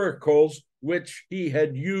miracles which he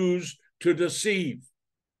had used to deceive.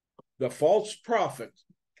 The false prophet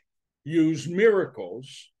used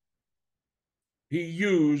miracles he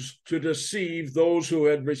used to deceive those who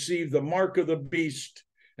had received the mark of the beast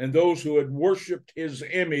and those who had worshipped his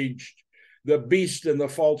image. The beast and the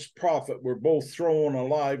false prophet were both thrown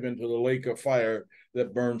alive into the lake of fire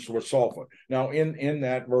that burns with sulfur. Now, in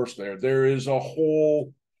that verse there is a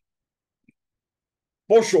whole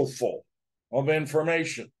bushel full of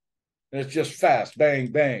information. It's just fast,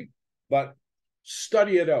 bang, bang. But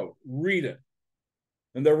study it out, read it.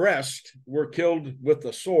 And the rest were killed with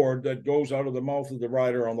the sword that goes out of the mouth of the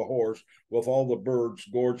rider on the horse, with all the birds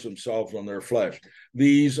gorge themselves on their flesh.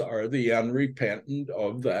 These are the unrepentant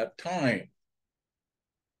of that time.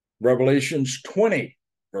 Revelations 20,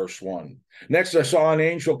 verse 1. Next, I saw an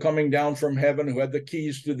angel coming down from heaven who had the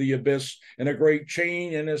keys to the abyss and a great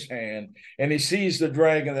chain in his hand. And he seized the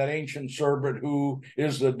dragon, that ancient serpent who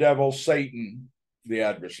is the devil, Satan, the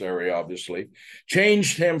adversary, obviously,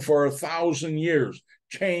 changed him for 1,000 years.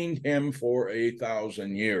 Chained him for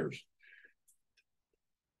 1,000 years.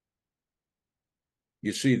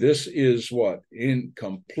 You see, this is what? In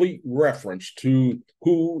complete reference to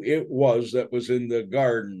who it was that was in the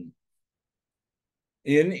garden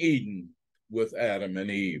in Eden with Adam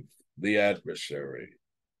and Eve, the adversary.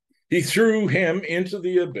 He threw him into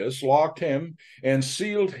the abyss, locked him, and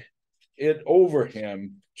sealed it over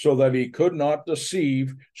him so that he could not deceive,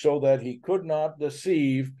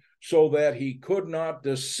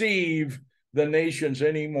 the nations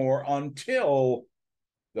anymore until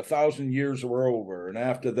the 1,000 years were over. And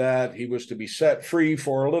after that, he was to be set free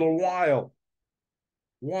for a little while.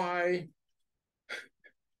 Why?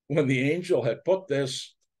 When the angel had put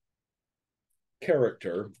this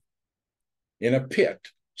character in a pit,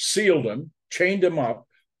 sealed him, chained him up,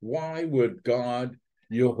 why would God,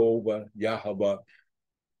 Yahweh,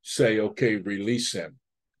 say, okay, release him?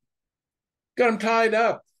 Got him tied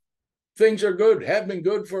up. Things are good, have been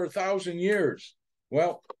good for 1,000 years.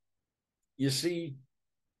 Well, you see,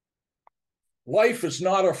 life is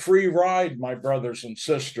not a free ride, my brothers and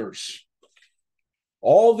sisters.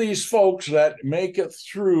 All these folks that make it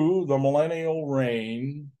through the millennial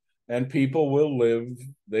reign, and people will live,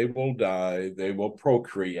 they will die, they will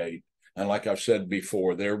procreate. And like I've said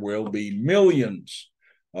before, there will be millions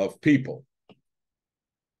of people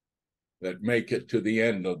that make it to the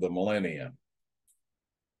end of the millennium.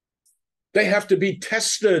 They have to be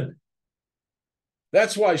tested.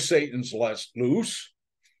 That's why Satan's let loose.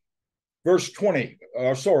 Verse 4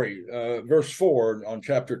 on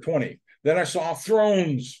chapter 20. Then I saw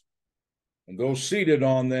thrones, and those seated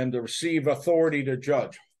on them to receive authority to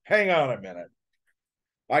judge. Hang on a minute.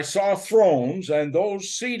 I saw thrones, and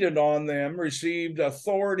those seated on them received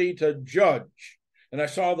authority to judge. And I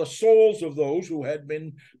saw the souls of those who had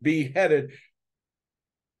been beheaded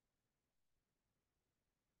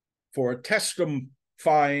for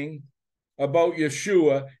testifying about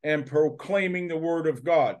Yeshua and proclaiming the word of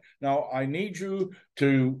God. Now, I need you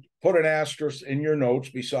to put an asterisk in your notes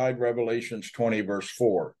beside Revelations 20, verse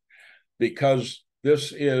 4, because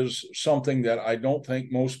this is something that I don't think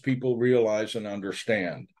most people realize and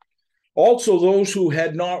understand. Also, those who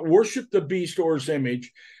had not worshipped the beast or his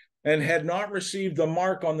image and had not received the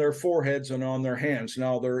mark on their foreheads and on their hands.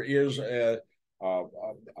 Now, there is an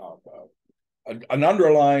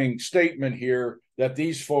underlying statement here that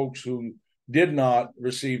these folks who did not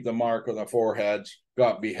receive the mark on the foreheads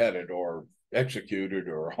got beheaded or executed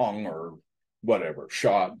or hung or whatever,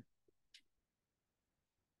 shot.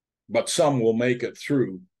 But some will make it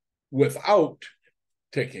through without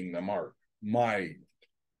taking the mark. My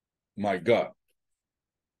God.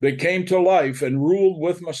 They came to life and ruled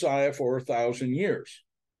with Messiah for 1,000 years.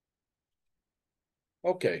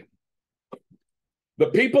 Okay. The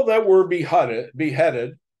people that were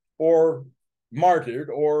beheaded or martyred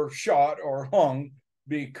or shot or hung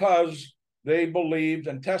because they believed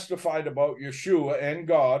and testified about Yeshua and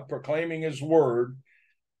God, proclaiming his word,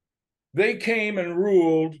 they came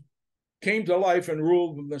to life and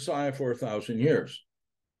ruled the Messiah for 1,000 years.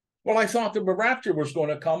 Well, I thought the rapture was going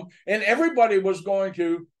to come and everybody was going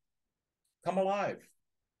to come alive.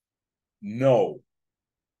 No.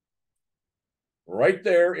 Right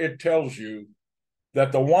there, it tells you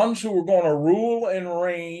that the ones who are going to rule and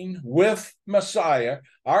reign with Messiah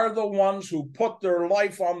are the ones who put their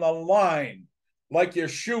life on the line, like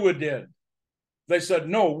Yeshua did. They said,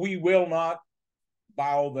 no, we will not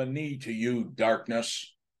bow the knee to you,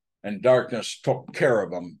 darkness. And darkness took care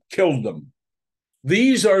of them, killed them.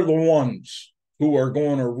 These are the ones who are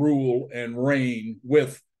going to rule and reign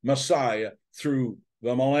with Messiah through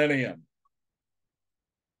the millennium.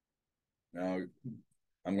 Now,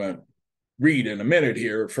 I'm going to read in a minute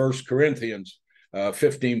here, 1 Corinthians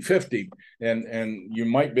 15:50, and you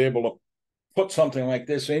might be able to put something like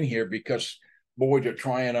this in here because, boy, to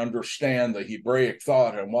try and understand the Hebraic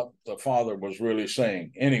thought and what the Father was really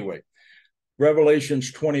saying. Anyway,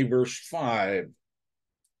 Revelations 20, verse 5.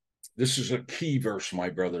 This is a key verse, my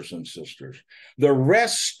brothers and sisters. The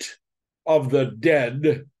rest of the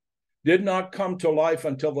dead did not come to life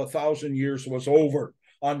until the 1,000 years was over.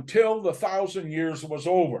 Until the 1,000 years was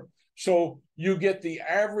over. So you get the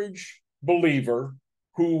average believer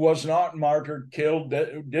who was not martyred, killed,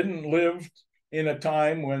 didn't live in a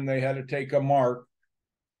time when they had to take a mark.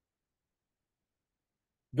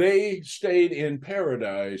 They stayed in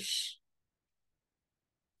paradise,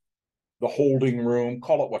 the holding room,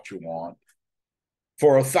 call it what you want,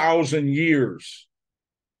 for 1,000 years.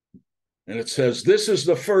 And it says, this is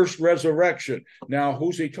the first resurrection. Now,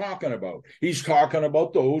 who's he talking about? He's talking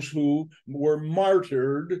about those who were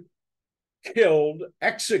martyred, killed,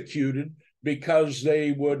 executed, because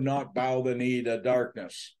they would not bow the knee to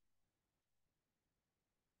darkness.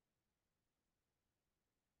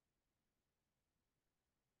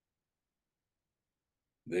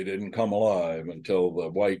 They didn't come alive until the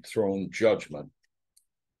white throne judgment.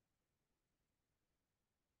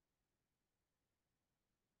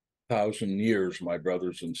 Thousand years, my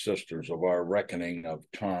brothers and sisters, of our reckoning of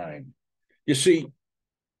time. You see,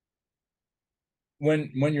 when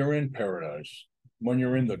you're in paradise, when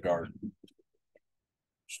you're in the garden,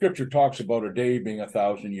 Scripture talks about a day being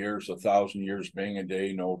 1,000 years, 1,000 years being a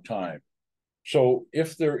day, no time. So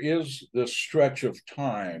if there is this stretch of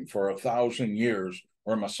time for 1,000 years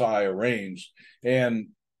where Messiah reigns, and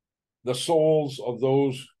the souls of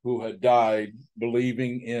those who had died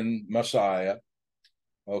believing in Messiah,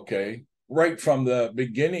 okay, right from the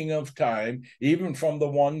beginning of time, even from the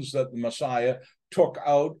ones that the Messiah took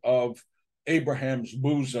out of Abraham's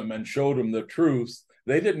bosom and showed him the truth,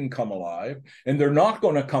 they didn't come alive, and they're not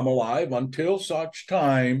going to come alive until such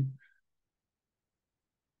time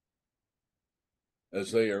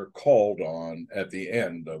as they are called on at the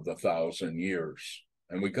end of the 1,000 years.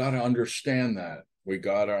 And we got to understand that. We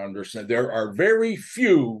got to understand there are very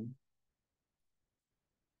few,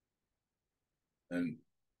 and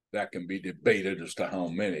that can be debated as to how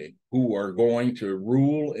many, who are going to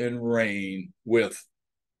rule and reign with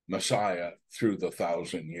Messiah through the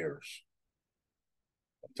 1,000 years.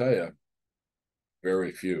 I'll tell you,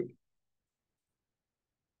 very few.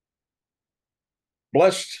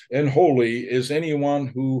 Blessed and holy is anyone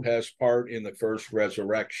who has part in the first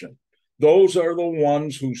resurrection. Those are the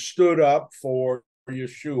ones who stood up for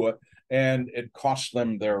Yeshua, and it cost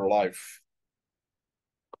them their life.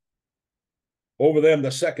 Over them,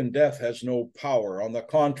 the second death has no power. On the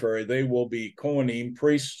contrary, they will be Kohanim,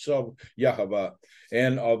 priests of Yahweh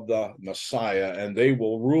and of the Messiah, and they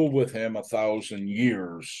will rule with him 1,000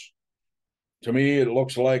 years. To me, it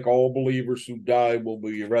looks like all believers who die will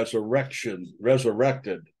be resurrected,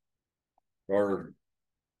 or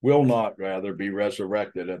will not rather be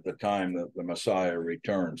resurrected at the time that the Messiah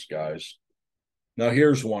returns, guys. Now,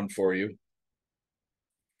 here's one for you.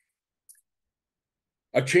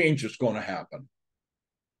 A change is going to happen.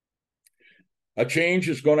 A change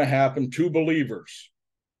is going to happen to believers.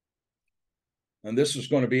 And this is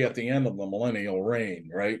going to be at the end of the millennial reign,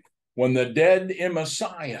 right? When the dead in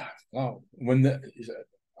Messiah,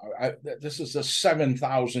 this is a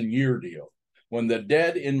 7,000-year deal. When the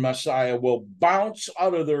dead in Messiah will bounce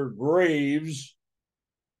out of their graves,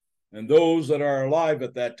 and those that are alive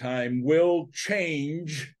at that time will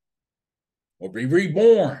change or be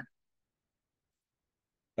reborn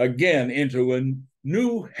again into a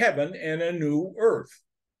new heaven and a new earth.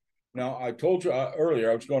 Now, I told you earlier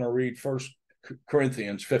I was going to read 1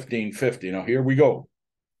 Corinthians 15:50. Now, here we go.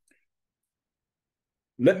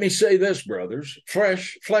 Let me say this, brothers.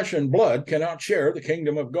 Flesh and blood cannot share the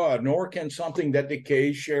kingdom of God, nor can something that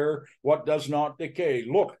decays share what does not decay.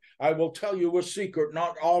 Look, I will tell you a secret.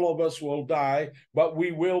 Not all of us will die, but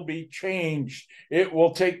we will be changed. It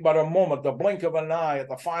will take but a moment, the blink of an eye at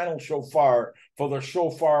the final shofar, for the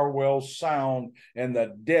shofar will sound, and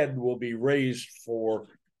the dead will be raised to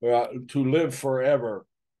live forever.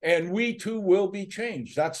 And we too will be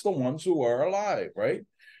changed. That's the ones who are alive, right?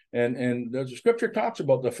 And the scripture talks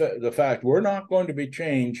about the fact we're not going to be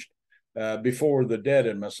changed before the dead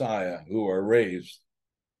in Messiah who are raised.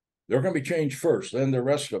 They're going to be changed first, then the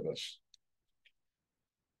rest of us.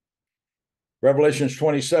 Revelations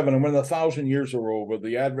 27, and when 1,000 years are over,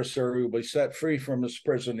 the adversary will be set free from his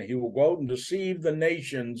prison. He will go out and deceive the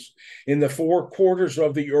nations in the four quarters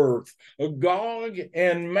of the earth, Gog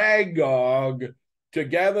and Magog, to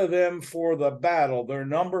gather them for the battle. Their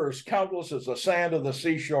number is countless as the sand of the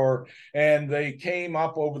seashore, and they came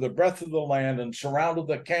up over the breadth of the land and surrounded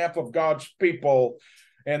the camp of God's people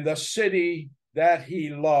and the city that he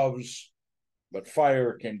loves. But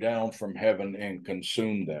fire came down from heaven and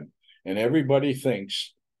consumed them. And everybody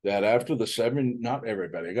thinks that after the seven, not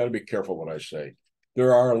everybody, I got to be careful what I say.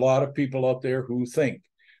 There are a lot of people out there who think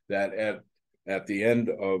that at the end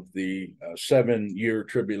of the 7-year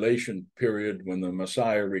tribulation period, when the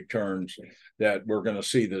Messiah returns, that we're going to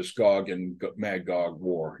see this Gog and Magog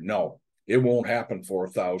war. No, it won't happen for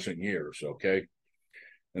 1,000 years, okay?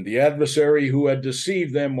 And the adversary who had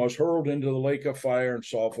deceived them was hurled into the lake of fire and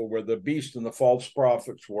sulfur, where the beast and the false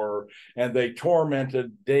prophets were, and they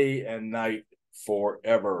tormented day and night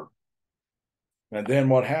forever. And then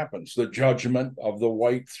what happens? The judgment of the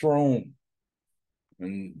white throne.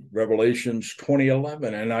 In Revelations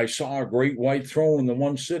 20:11, and I saw a great white throne, and the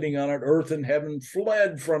one sitting on it, earth and heaven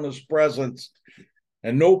fled from his presence,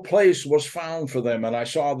 and no place was found for them. And I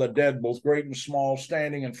saw the dead, both great and small,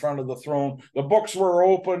 standing in front of the throne. The books were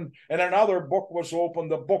opened, and another book was opened,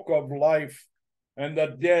 the book of life. And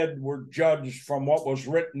the dead were judged from what was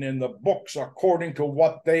written in the books according to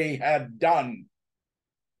what they had done.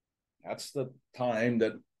 That's the time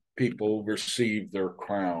that people received their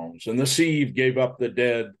crowns. And the sea gave up the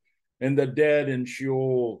dead, and the dead in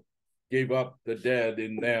Sheol gave up the dead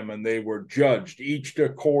in them, and they were judged, each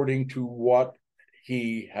according to what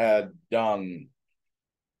he had done.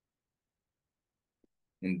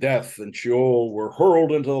 And death and Sheol were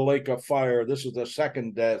hurled into the lake of fire. This is the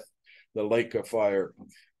second death, the lake of fire.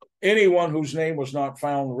 Anyone whose name was not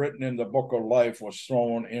found written in the book of life was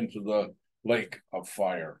thrown into the lake of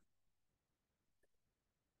fire.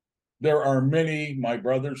 There are many, my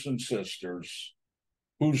brothers and sisters,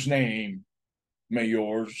 whose name may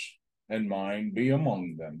yours and mine be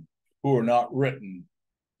among them, who are not written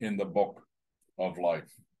in the book of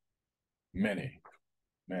life. Many,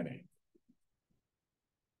 many.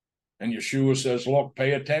 And Yeshua says, look,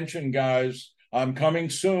 pay attention, guys. I'm coming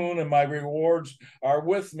soon, and my rewards are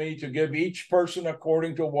with me to give each person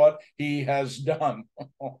according to what he has done.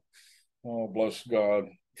 Oh, bless God.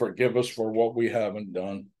 Forgive us for what we haven't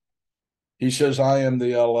done. He says, I am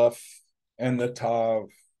the Aleph and the Tav,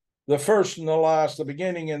 the first and the last, the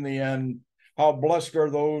beginning and the end. How blessed are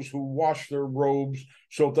those who wash their robes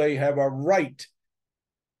so they have a right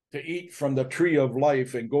to eat from the tree of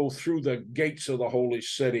life and go through the gates of the holy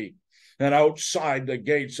city. And outside the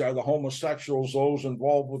gates are the homosexuals, those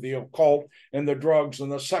involved with the occult and the drugs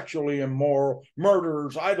and the sexually immoral,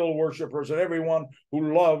 murderers, idol worshipers, and everyone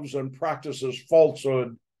who loves and practices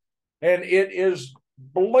falsehood. And it is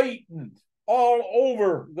blatant all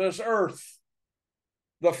over this earth.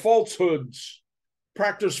 The falsehoods,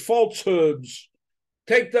 practice falsehoods.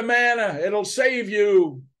 Take the manna, it'll save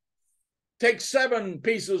you. Take 7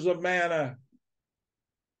 pieces of manna.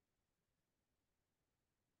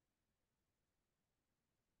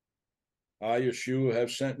 I, Yeshua, have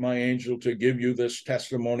sent my angel to give you this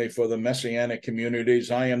testimony for the Messianic communities.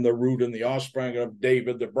 I am the root and the offspring of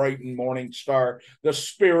David, the bright and morning star. The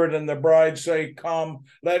Spirit and the bride say, come.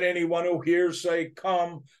 Let anyone who hears say,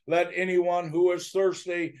 come. Let anyone who is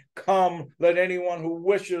thirsty come. Let anyone who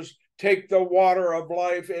wishes take the water of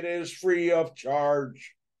life. It is free of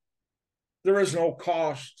charge. There is no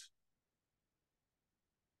cost.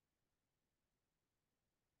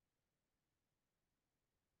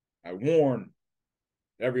 I warn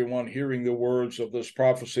everyone hearing the words of this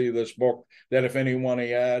prophecy, this book, that if anyone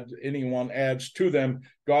adds to them,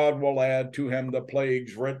 God will add to him the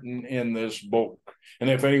plagues written in this book.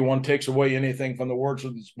 And if anyone takes away anything from the words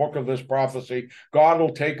of this book of this prophecy, God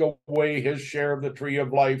will take away his share of the tree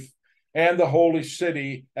of life and the holy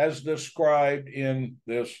city as described in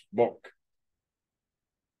this book.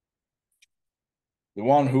 The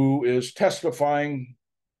one who is testifying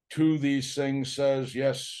to these things says,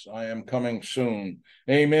 yes, I am coming soon.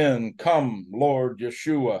 Amen. Come, Lord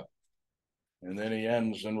Yeshua. And then he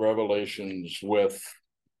ends in Revelations with,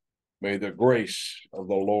 may the grace of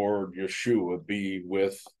the Lord Yeshua be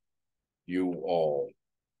with you all.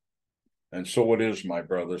 And so it is, my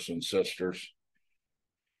brothers and sisters.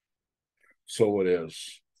 So it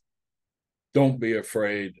is. Don't be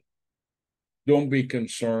afraid. Don't be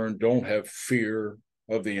concerned. Don't have fear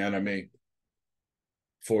of the enemy.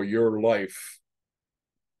 For your life,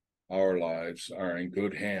 our lives are in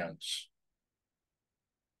good hands.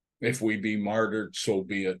 If we be martyred, so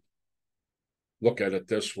be it. Look at it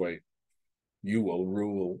this way. You will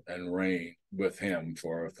rule and reign with him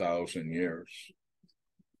for 1,000 years.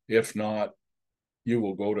 If not, you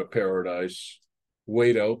will go to paradise,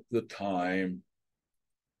 wait out the time,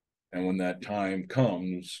 and when that time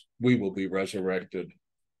comes, we will be resurrected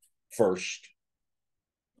first.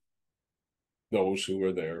 Those who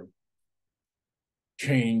are there,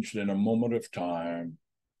 changed in a moment of time,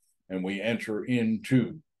 and we enter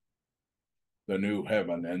into the new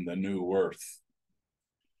heaven and the new earth.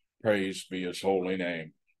 Praise be his holy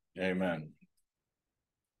name. Amen.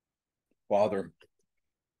 Father,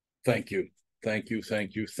 thank you. Thank you,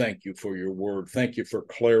 thank you, thank you for your word. Thank you for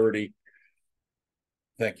clarity.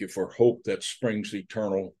 Thank you for hope that springs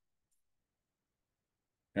eternal.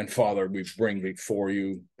 And Father, we bring before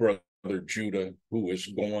you Brother Judah, who is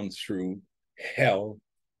going through hell.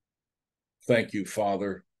 Thank you,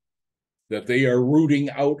 Father, that they are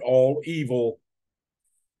rooting out all evil.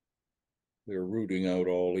 They're rooting out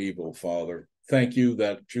all evil, Father. Thank you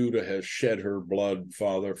that Judah has shed her blood,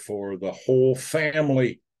 Father, for the whole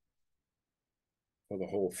family. For the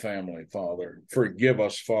whole family, Father. Forgive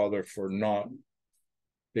us, Father, for not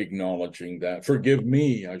acknowledging that. Forgive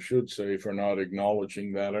me, I should say, for not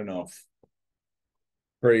acknowledging that enough.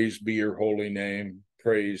 Praise be your holy name.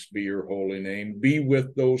 Praise be your holy name. Be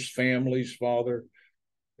with those families, Father,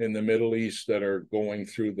 in the Middle East that are going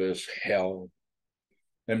through this hell.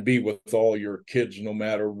 And be with all your kids, no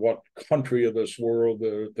matter what country of this world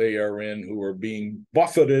that they are in, who are being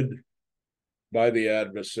buffeted by the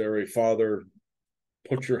adversary. Father,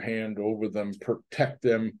 put your hand over them, protect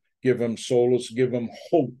them, give them solace, give them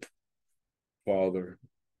hope, Father.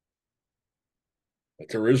 That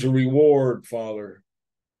there is a reward, Father.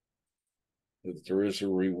 That there is a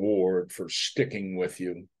reward for sticking with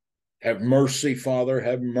you. Have mercy, Father.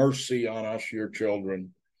 Have mercy on us, your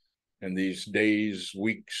children, in these days,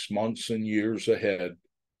 weeks, months, and years ahead.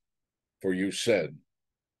 For you said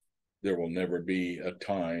there will never be a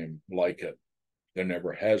time like it. There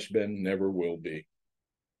never has been, never will be.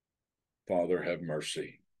 Father, have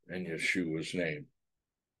mercy. In Yeshua's name,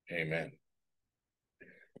 amen.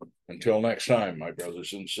 Until next time, my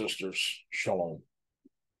brothers and sisters, shalom.